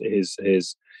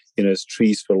his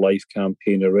Trees for Life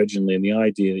campaign originally, and the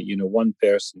idea that, one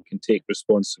person can take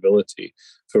responsibility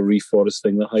for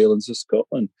reforesting the Highlands of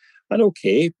Scotland. And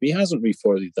okay, he hasn't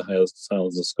reforested the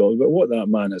Highlands of Scotland, but what that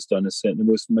man has done is set the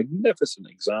most magnificent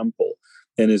example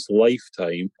in his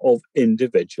lifetime of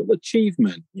individual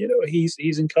achievement.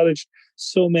 He's encouraged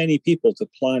so many people to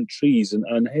plant trees, and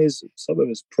some of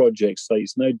his project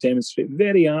sites now demonstrate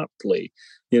very aptly,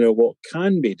 what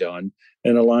can be done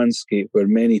in a landscape where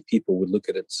many people would look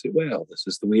at it and say, well, this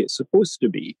is the way it's supposed to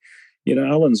be.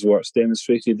 Alan's works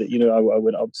demonstrated that, I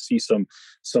would up to see some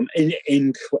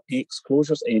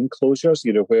enclosures,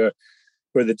 where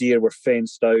the deer were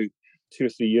fenced out 2 or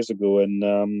 3 years ago in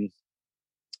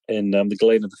the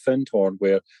Glen of the Findhorn,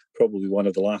 where probably one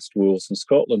of the last wolves in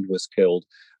Scotland was killed.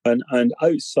 And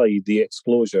outside the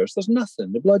exclosures, there's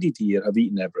nothing. The bloody deer have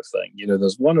eaten everything.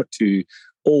 There's one or two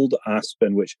old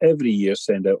aspen, which every year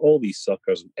send out all these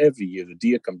suckers, and every year the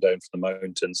deer come down from the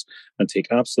mountains and take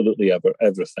absolutely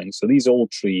everything. So these old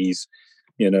trees,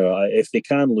 if they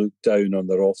can look down on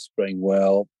their offspring,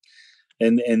 well,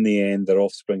 in the end, their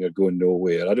offspring are going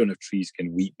nowhere. I don't know if trees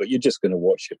can weep, but you're just going to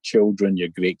watch your children, your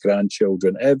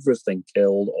great-grandchildren, everything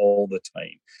killed all the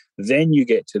time. Then you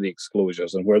get to the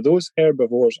exclosures, and where those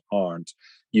herbivores aren't,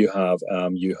 you have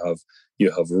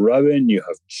rowan, you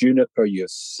have juniper, you have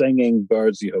singing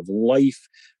birds, you have life,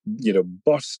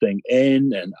 bursting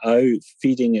in and out,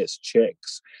 feeding its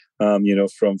chicks,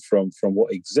 from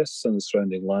what exists in the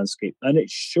surrounding landscape, and it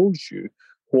shows you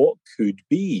what could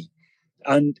be.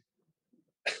 And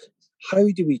how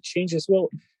do we change this? Well,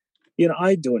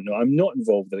 I don't know. I'm not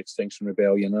involved in Extinction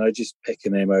Rebellion, and I'm just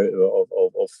picking them out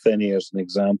of thin air as an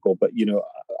example. But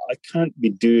I can't be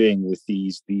doing with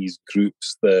these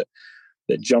groups that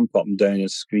jump up and down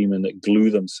and scream and that glue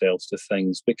themselves to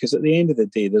things, because at the end of the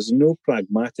day, there's no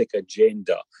pragmatic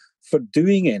agenda for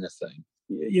doing anything.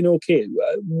 Okay,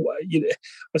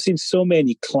 I've seen so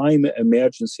many climate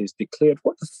emergencies declared.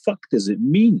 What the fuck does it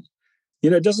mean?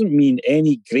 It doesn't mean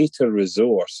any greater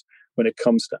resource when it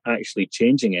comes to actually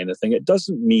changing anything. It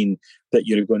doesn't mean that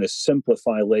you're going to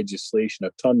simplify legislation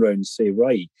or turn around and say,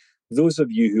 right, those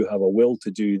of you who have a will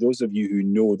to do, those of you who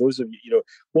know, those of you,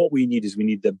 what we need is we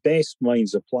need the best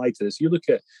minds applied to this. You look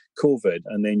at COVID,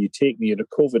 and then you take me at a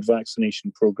COVID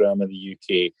vaccination program in the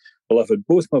UK. Well, I've had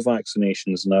both my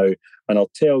vaccinations now, and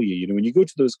I'll tell you, when you go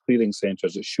to those clearing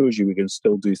centres, it shows you we can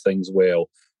still do things well.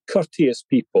 Courteous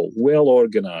people, well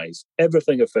organised,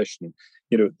 everything efficient,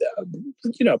 a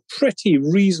pretty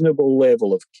reasonable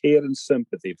level of care and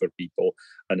sympathy for people,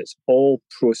 and it's all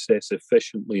processed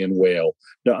efficiently and well.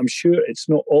 Now, I'm sure it's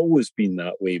not always been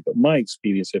that way, but my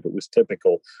experience, if it was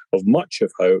typical of much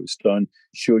of how it was done,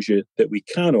 shows you that we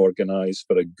can organise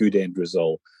for a good end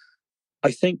result.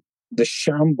 I think the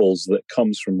shambles that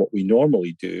comes from what we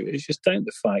normally do is just down to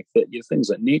the fact that things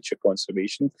like nature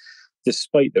conservation,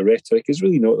 despite the rhetoric, is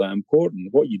really not that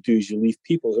important. What you do is you leave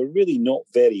people who are really not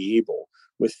very able,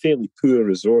 with fairly poor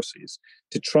resources,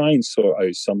 to try and sort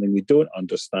out something they don't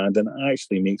understand, and it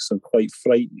actually makes them quite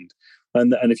frightened.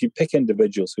 And if you pick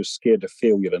individuals who are scared of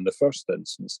failure in the first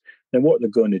instance, then what they're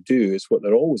going to do is what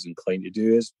they're always inclined to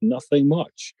do is nothing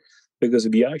much. Because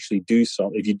if you actually do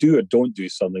something, if you do or don't do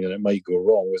something and it might go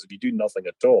wrong, whereas if you do nothing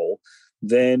at all,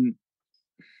 then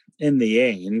in the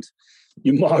end,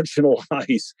 you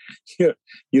marginalise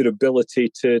your ability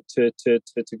to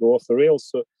go off the rails.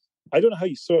 So I don't know how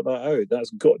you sort that out. That's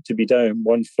got to be down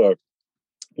one for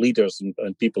leaders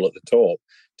and people at the top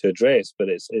to address, but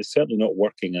it's certainly not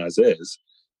working as is.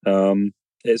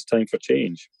 It's time for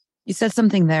change. You said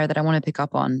something there that I want to pick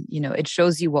up on. It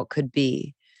shows you what could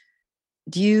be.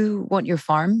 Do you want your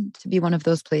farm to be one of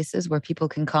those places where people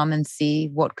can come and see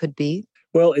what could be?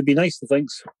 Well, it'd be nice to think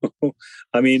so.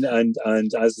 I mean, and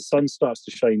as the sun starts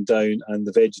to shine down and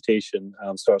the vegetation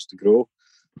starts to grow,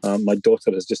 my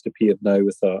daughter has just appeared now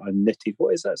with a knitted,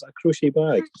 what is that? Is that a crochet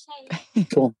bag?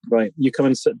 Cool. Right. You come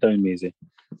and sit down, Maisie.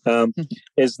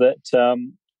 It's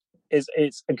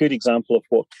a good example of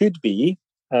what could be.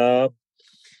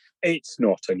 It's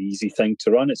not an easy thing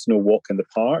to run. It's no walk in the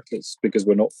park. It's because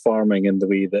we're not farming in the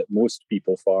way that most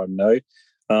people farm now.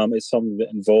 It's something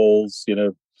that involves,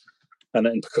 and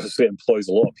because it employs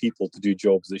a lot of people to do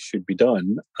jobs that should be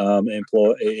done,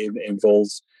 it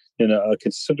involves a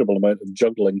considerable amount of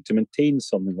juggling to maintain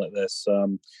something like this.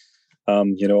 On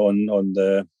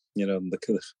the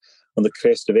on the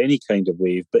crest of any kind of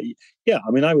wave. But yeah,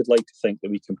 I mean, I would like to think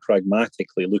that we can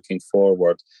pragmatically, looking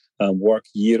forward, work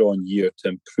year on year to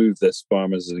improve this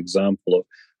farm as an example of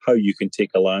how you can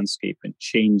take a landscape and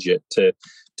change it to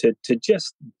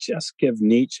just give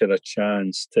nature a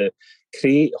chance to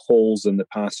create holes in the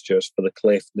pastures for the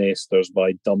cleft nesters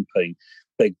by dumping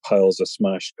big piles of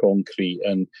smashed concrete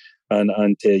and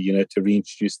to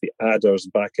reintroduce the adders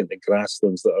back into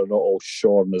grasslands that are not all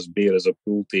shorn as bare as a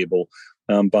pool table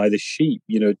by the sheep,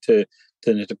 to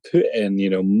put in,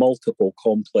 multiple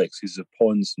complexes of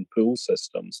ponds and pool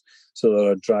systems. So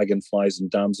there are dragonflies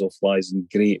and damselflies and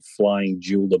great flying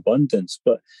jeweled abundance.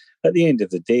 But at the end of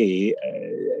the day,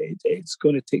 it's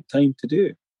going to take time to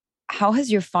do. How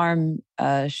has your farm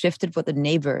shifted what the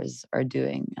neighbors are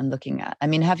doing and looking at? I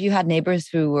mean, have you had neighbors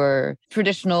who were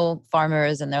traditional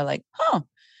farmers and they're like,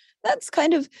 that's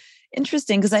kind of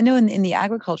interesting? Because I know in the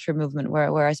agriculture movement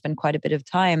where I spend quite a bit of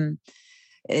time,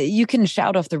 you can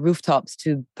shout off the rooftops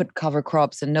to put cover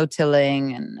crops and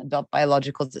no-tilling and adopt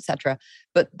biologicals, etc.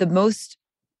 But the most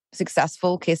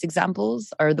successful case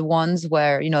examples are the ones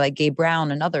where, like Gabe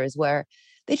Brown and others, where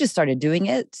they just started doing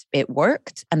it. It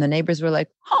worked. And the neighbors were like,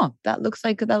 that looks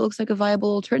like a viable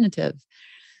alternative.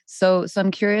 So I'm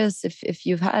curious if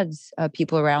you've had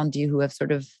people around you who have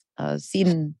sort of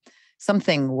seen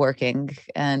something working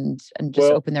and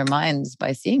just open their minds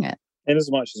by seeing it. In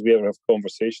as much as we ever have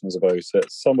conversations about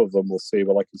it, some of them will say,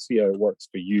 well, I can see how it works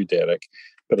for you, Derek,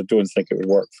 but I don't think it would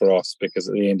work for us because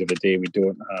at the end of the day, we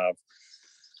don't have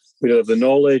the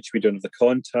knowledge, we don't have the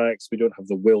contacts, we don't have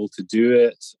the will to do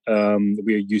it.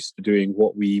 We're used to doing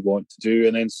what we want to do.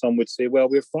 And then some would say, well,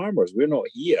 we're farmers. We're not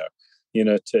here,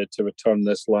 to return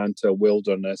this land to a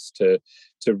wilderness, to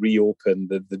reopen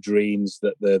the drains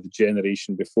that the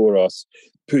generation before us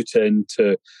put in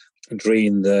to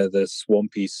drain the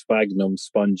swampy sphagnum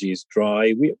sponges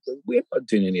dry. We're not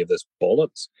doing any of this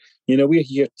bollocks. We're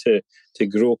here to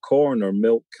grow corn or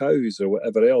milk cows or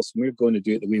whatever else, and we're going to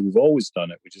do it the way we've always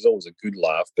done it, which is always a good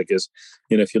laugh because,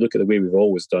 if you look at the way we've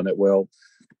always done it, well,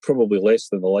 probably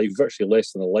virtually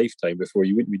less than a lifetime before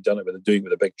you wouldn't be doing it with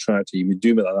a big tractor. You would do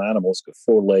it with an animal that's got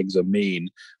 4 legs, a mane,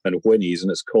 and whinnies, and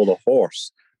it's called a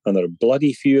horse. And there are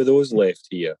bloody few of those left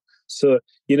here. So,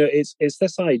 it's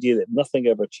this idea that nothing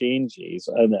ever changes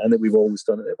and that we've always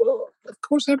done it. Well, of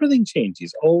course, everything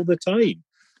changes all the time.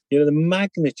 The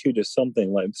magnitude of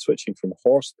something like switching from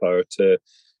horsepower to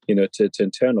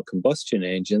internal combustion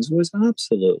engines was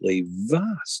absolutely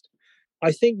vast.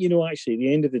 I think, actually, at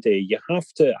the end of the day, you have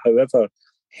to, however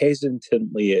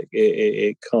hesitantly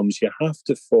it comes, you have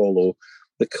to follow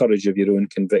the courage of your own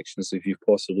convictions if you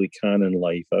possibly can in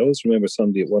life. I always remember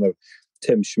somebody at one of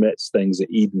Tim Schmidt's things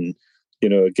at Eden,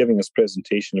 giving us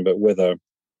presentation about whether,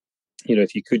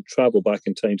 if you could travel back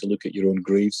in time to look at your own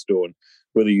gravestone,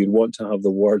 whether you'd want to have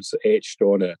the words etched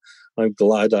on it, "I'm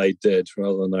glad I did,"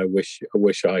 rather than "I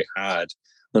wish I had."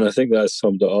 And I think that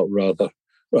summed it up rather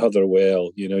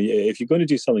well. If you're going to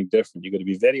do something different, you're going to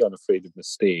be very unafraid of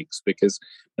mistakes because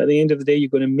at the end of the day, you're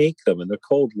going to make them, and they're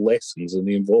called lessons and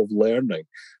they involve learning.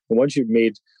 And once you've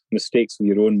made mistakes with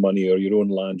your own money or your own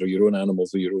land or your own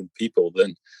animals or your own people,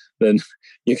 then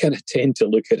you kind of tend to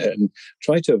look at it and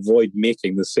try to avoid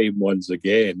making the same ones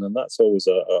again. And that's always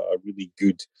a really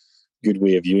good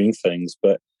way of viewing things.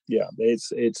 But yeah,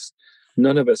 it's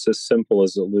none of it's as simple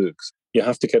as it looks. You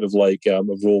have to kind of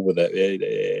roll with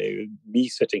it. Me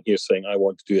sitting here saying I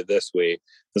want to do it this way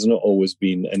has not always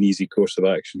been an easy course of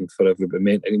action for everybody.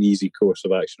 Meant an easy course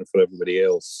of action for everybody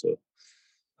else. So,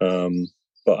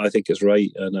 but I think it's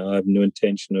right, and I have no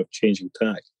intention of changing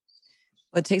tack.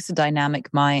 Well, it takes a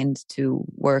dynamic mind to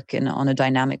work on a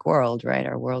dynamic world, right?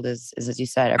 Our world is, as you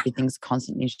said, everything's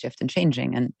constantly shifting and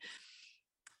changing, and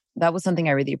that was something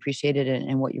I really appreciated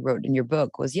in what you wrote in your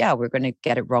book was, we're going to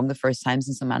get it wrong the first times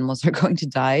and some animals are going to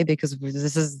die because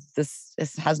this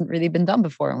hasn't really been done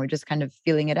before and we're just kind of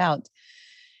feeling it out.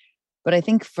 But I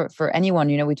think for anyone,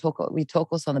 we talk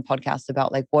also on the podcast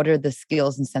about what are the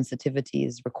skills and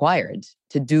sensitivities required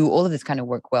to do all of this kind of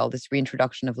work well, this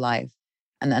reintroduction of life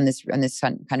and this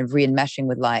kind of re-enmeshing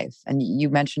with life. And you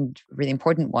mentioned a really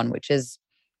important one, which is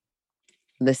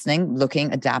listening,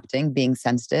 looking, adapting, being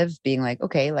sensitive, being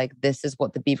okay, this is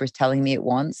what the beaver is telling me it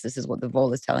wants. This is what the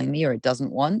vole is telling me or it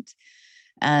doesn't want.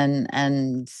 And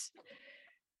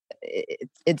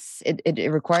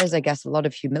it requires, I guess, a lot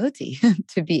of humility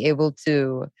to be able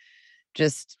to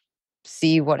just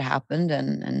see what happened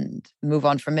and move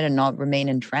on from it and not remain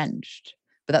entrenched.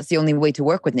 But that's the only way to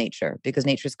work with nature because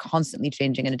nature is constantly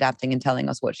changing and adapting and telling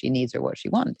us what she needs or what she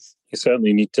wants. You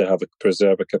certainly need to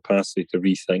preserve a capacity to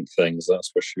rethink things, that's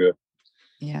for sure.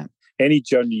 Yeah. Any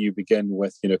journey you begin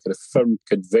with, kind of firm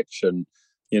conviction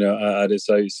at its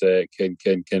outset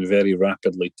can very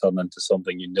rapidly turn into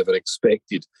something you never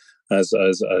expected as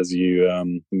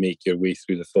you make your way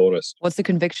through the forest. What's the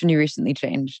conviction you recently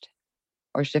changed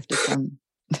or shifted from?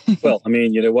 Well, I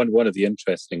mean, one of the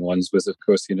interesting ones was, of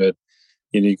course, you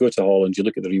go to Holland, you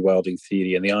look at the rewilding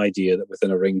theory and the idea that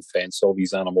within a ring fence, all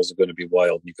these animals are going to be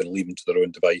wild and you're going to leave them to their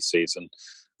own devices. And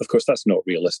of course, that's not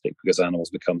realistic because animals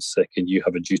become sick and you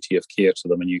have a duty of care to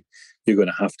them and you're going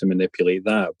to have to manipulate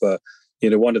that. But,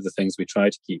 one of the things we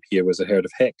tried to keep here was a herd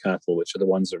of het cattle, which are the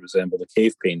ones that resemble the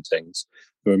cave paintings.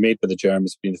 They were made by the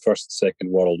Germans between the First and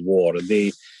Second World War. And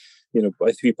they,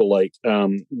 by people like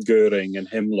Goering and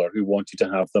Himmler, who wanted to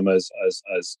have them as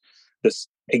this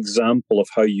example of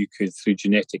how you could, through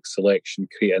genetic selection,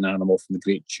 create an animal from the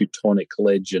great Teutonic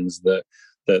legends that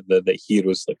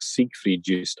heroes like Siegfried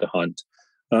used to hunt.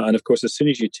 And of course, as soon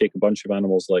as you take a bunch of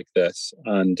animals like this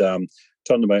and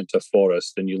turn them out into a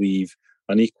forest and you leave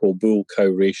an equal bull-cow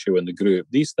ratio in the group,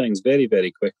 these things very,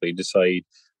 very quickly decide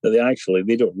that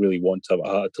they don't really want to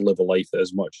live a life that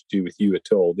has much to do with you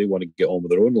at all. They want to get on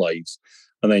with their own lives.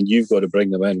 And then you've got to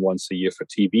bring them in once a year for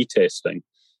TB testing.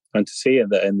 And to say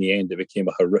that in the end it became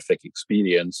a horrific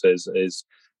experience is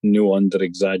no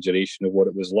under-exaggeration of what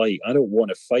it was like. I don't want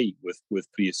to fight with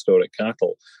prehistoric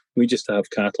cattle. We just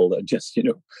have cattle that just,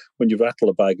 when you rattle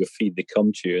a bag of feed, they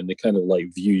come to you and they kind of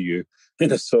like view you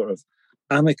in a sort of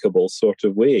amicable sort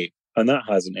of way. And that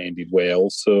hasn't ended well.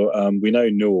 So we now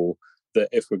know that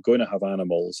if we're going to have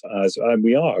animals, and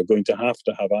we are going to have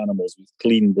animals with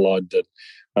clean blood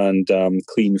and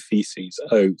clean feces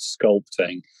out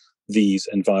sculpting these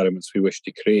environments we wish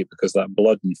to create, because that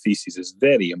blood and feces is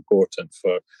very important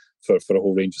for a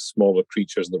whole range of smaller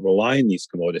creatures that rely on these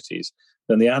commodities,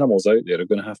 then the animals out there are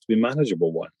going to have to be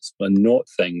manageable ones and not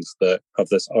things that have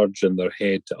this urge in their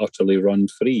head to utterly run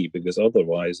free, because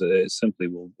otherwise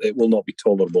it will not be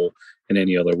tolerable in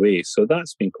any other way. So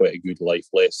that's been quite a good life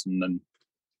lesson, and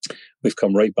we've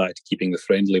come right back to keeping the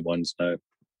friendly ones now.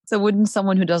 So wouldn't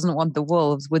someone who doesn't want the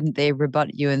wolves, wouldn't they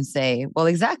rebut you and say, well,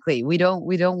 exactly, we don't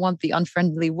want the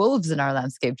unfriendly wolves in our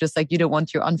landscape, just like you don't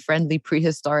want your unfriendly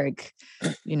prehistoric,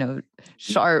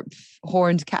 sharp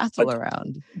horned cattle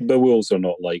around? The wolves are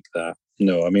not like that.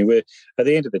 No, I mean, at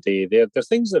the end of the day, they're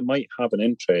things that might have an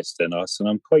interest in us, and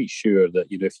I'm quite sure that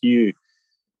if you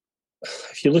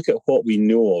look at what we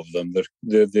know of them,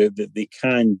 they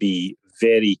can be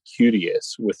very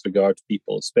curious with regard to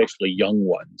people, especially young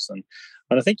ones. And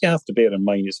I think you have to bear in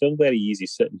mind, it's still very easy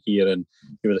sitting here and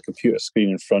with a computer screen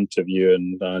in front of you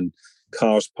and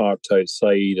cars parked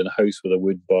outside and a house with a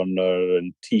wood burner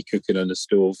and tea cooking on the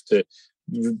stove to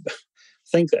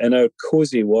think that in our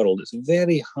cozy world, it's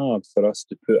very hard for us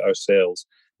to put ourselves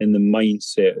in the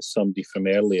mindset of somebody from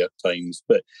earlier times.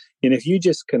 But if you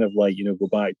just kind of go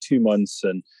back 2 months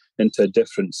and into a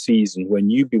different season, when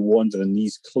you'd be wandering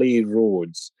these clay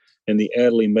roads in the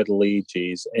early Middle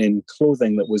Ages in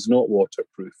clothing that was not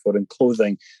waterproof, or in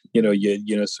clothing,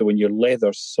 so when your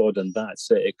leather sodden,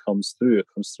 that's it, it comes through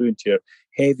into your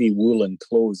heavy woolen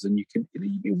clothes, and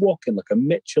you'd be walking like a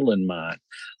Michelin man.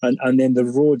 And then the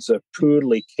roads are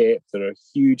poorly kept, there are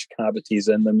huge cavities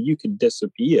in them, you could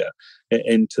disappear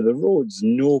into the roads,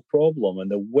 no problem.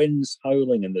 And the wind's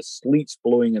howling and the sleet's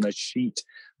blowing in a sheet,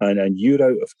 and you're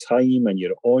out of time and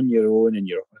you're on your own, and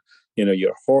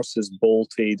your horse is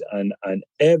bolted and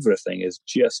everything is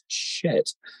just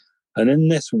shit. And in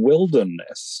this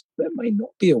wilderness, it might not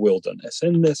be a wilderness,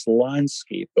 in this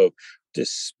landscape of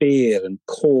despair and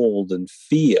cold and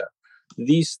fear,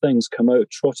 these things come out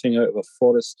trotting out of a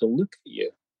forest to look at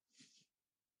you.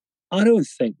 I don't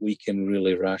think we can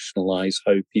really rationalize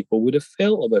how people would have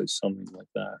felt about something like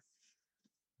that.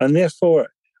 And therefore,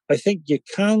 I think you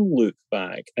can look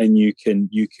back and you can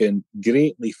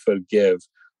greatly forgive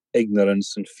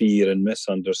ignorance and fear and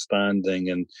misunderstanding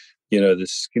and the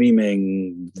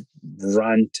screaming,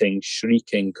 ranting,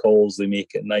 shrieking calls they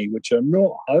make at night, which are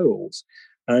not howls,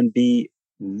 and be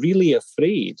really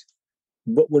afraid.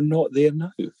 But we're not there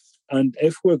now. And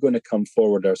if we're going to come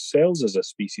forward ourselves as a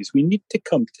species, we need to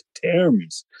come to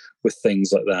terms with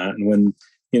things like that. And when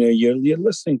you're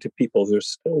listening to people who are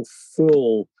still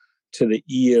full to the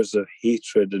ears of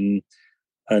hatred and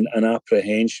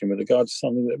apprehension with regard to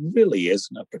something that really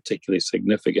isn't a particularly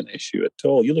significant issue at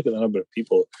all. You look at the number of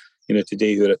people,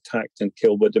 today who are attacked and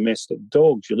killed by domestic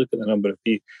dogs. You look at the number of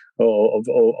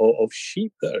of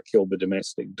sheep that are killed by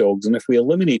domestic dogs. And if we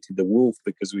eliminated the wolf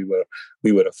because we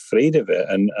were afraid of it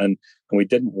and we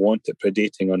didn't want it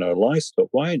predating on our livestock,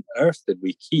 why on earth did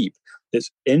we keep this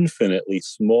infinitely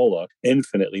smaller,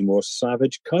 infinitely more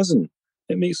savage cousin?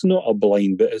 It makes not a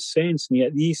blind bit of sense. And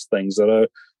yet these things are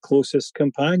closest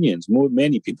companions.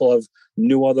 Many people have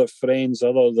no other friends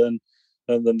other than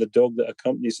the dog that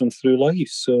accompanies them through life.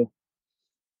 So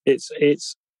it's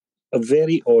a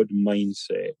very odd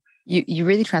mindset. You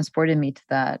really transported me to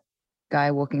that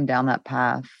guy walking down that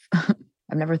path.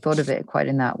 I've never thought of it quite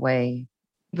in that way.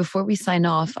 Before we sign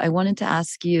off, I wanted to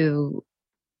ask you,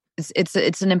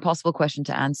 it's an impossible question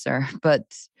to answer, but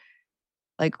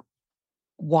like,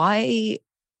 why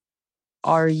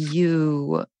are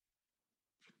you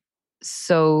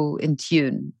so in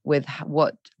tune with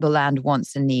what the land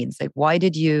wants and needs? Like, why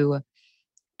did you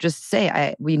just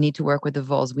say, we need to work with the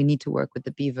voles, we need to work with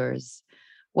the beavers?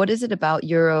 What is it about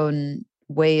your own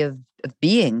way of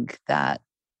being that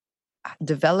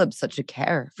developed such a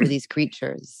care for these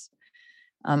creatures?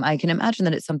 I can imagine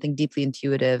that it's something deeply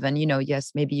intuitive. And,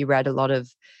 yes, maybe you read a lot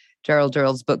of Gerald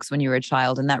Durrell's books when you were a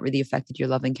child, and that really affected your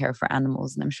love and care for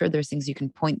animals. And I'm sure there's things you can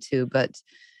point to, but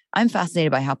I'm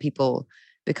fascinated by how people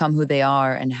become who they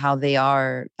are and how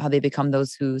they become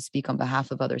those who speak on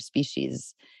behalf of other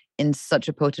species in such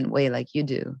a potent way like you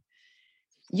do.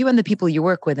 You and the people you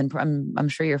work with, and I'm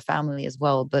sure your family as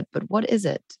well, but what is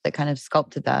it that kind of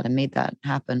sculpted that and made that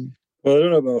happen? Well, I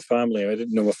don't know about my family. I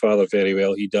didn't know my father very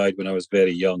well. He died when I was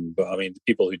very young. But I mean, the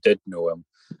people who did know him,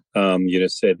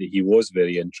 said that he was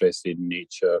very interested in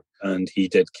nature and he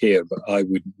did care, but I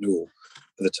wouldn't know.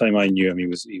 By the time I knew him, he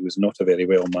was not a very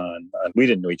well man, and we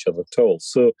didn't know each other at all.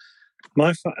 So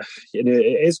it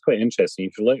is quite interesting.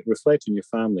 If you reflect on your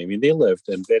family, I mean, they lived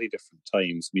in very different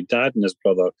times. I mean, Dad and his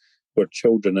brother were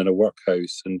children in a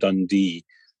workhouse in Dundee.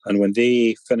 And when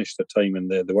they finished their time in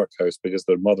the workhouse because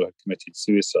their mother had committed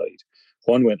suicide,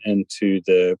 one went into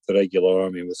the regular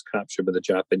army and was captured by the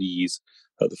Japanese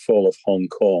at the fall of Hong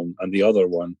Kong, and the other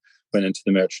one went into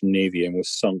the Merchant Navy and was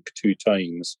sunk 2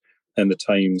 times in the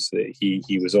times that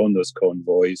he was on those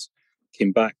convoys,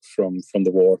 came back from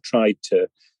the war, tried to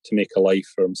make a life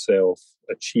for himself,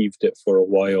 achieved it for a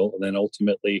while, and then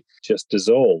ultimately just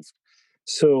dissolved.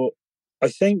 So I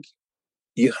think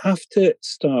you have to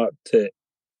start to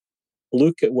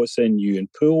look at what's in you and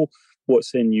pull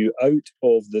what's in you out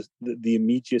of the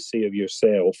immediacy of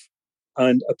yourself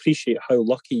and appreciate how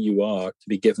lucky you are to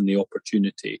be given the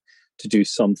opportunity to do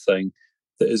something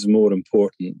that is more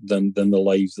important than the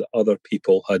lives that other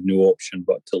people had no option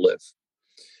but to live.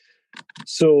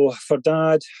 So for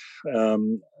Dad,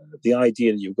 the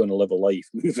idea that you're going to live a life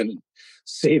moving and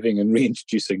saving and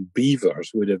reintroducing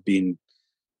beavers would have been,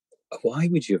 why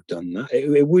would you have done that?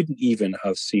 It wouldn't even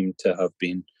have seemed to have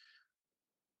been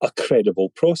a credible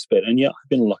prospect, and yet I've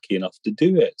been lucky enough to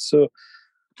do it. So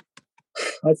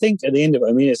I think at the end of it,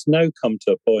 I mean, it's now come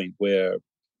to a point where,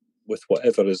 with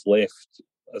whatever is left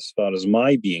as far as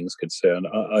my being's concerned,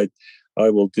 I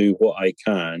will do what I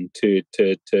can to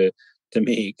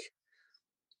make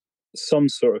some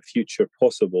sort of future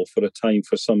possible for a time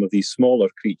for some of these smaller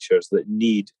creatures that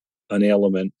need an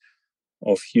element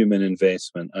of human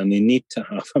investment, and they need to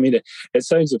have. I mean, it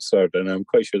sounds absurd, and I'm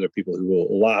quite sure there are people who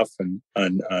will laugh, and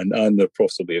there are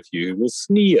possibly a few who will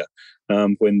sneer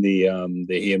when they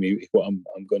hear me what I'm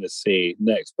going to say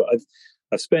next. But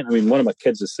I've spent. I mean, one of my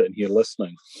kids is sitting here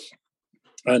listening,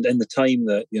 and in the time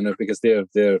that because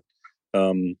they're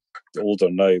older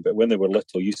now, but when they were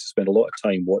little, used to spend a lot of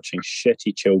time watching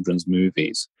shitty children's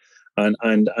movies, and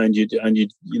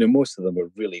most of them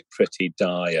were really pretty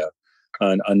dire.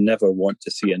 And I never want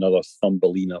to see another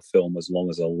Thumbelina film as long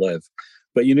as I live.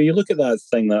 But, you look at that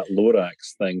thing, that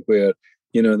Lorax thing, where,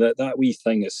 that wee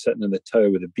thing is sitting in the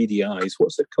tower with the beady eyes.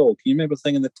 What's it called? Can you remember the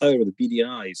thing in the tower with the beady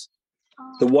eyes?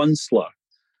 The Onceler.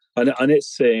 And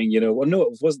it's saying, well, no,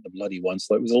 it wasn't the bloody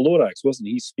Onceler. It was a Lorax, wasn't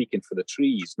he? He's speaking for the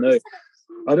trees. Now,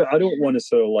 I don't want to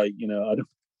sort of I don't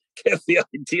get the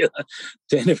idea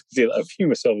to anybody that I view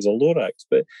myself as a Lorax,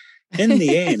 but in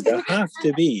the end, there have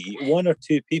to be 1 or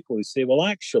 2 people who say, well,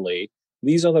 actually,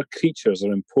 these other creatures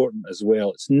are important as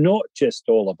well. It's not just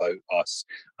all about us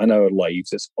and our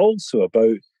lives. It's also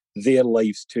about their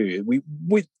lives too.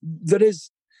 There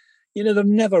is, there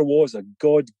never was a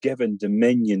God-given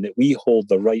dominion that we hold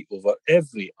the right over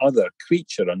every other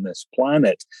creature on this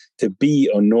planet to be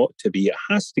or not to be. It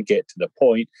has to get to the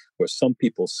point where some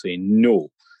people say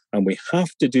no, and we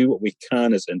have to do what we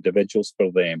can as individuals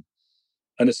for them.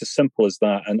 And it's as simple as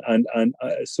that.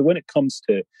 So when it comes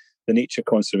to the nature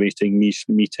conservating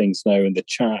meetings now and the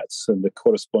chats and the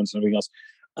correspondence and everything else,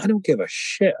 I don't give a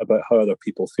shit about how other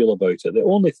people feel about it. The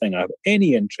only thing I have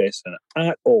any interest in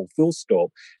at all, full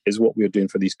stop, is what we're doing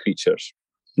for these creatures.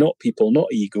 Not people,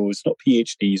 not egos, not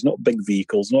PhDs, not big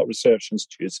vehicles, not research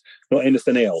institutes, not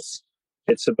anything else.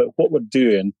 It's about what we're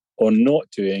doing or not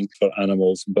doing for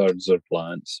animals, birds or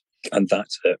plants. And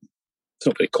that's it. It's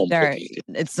not very complicated.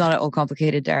 Derek, it's not at all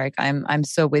complicated, Derek. I'm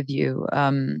so with you.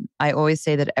 I always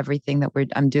say that everything that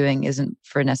I'm doing isn't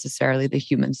for necessarily the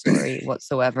human story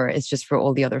whatsoever. It's just for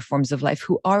all the other forms of life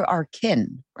who are our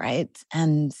kin, right?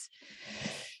 And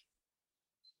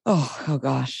oh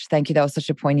gosh, thank you. That was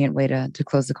such a poignant way to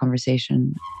close the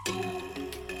conversation.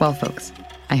 Well, folks,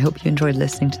 I hope you enjoyed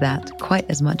listening to that quite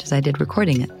as much as I did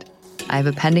recording it. I have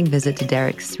a pending visit to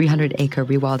Derek's 300-acre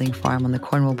rewilding farm on the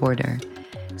Cornwall border.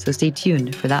 So stay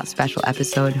tuned for that special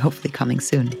episode, hopefully coming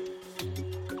soon.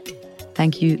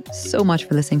 Thank you so much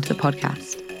for listening to the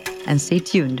podcast. And stay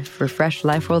tuned for a fresh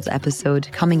Life Worlds episode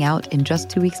coming out in just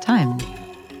 2 weeks' time.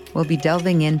 We'll be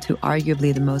delving into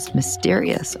arguably the most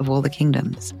mysterious of all the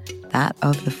kingdoms, that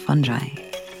of the fungi.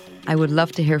 I would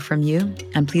love to hear from you,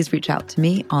 and please reach out to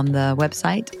me on the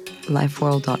website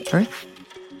lifeworld.earth,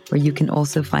 where you can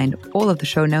also find all of the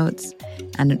show notes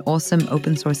and an awesome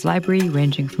open source library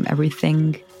ranging from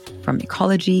everything from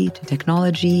ecology to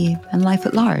technology and life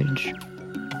at large.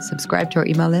 Subscribe to our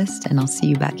email list, and I'll see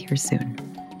you back here soon.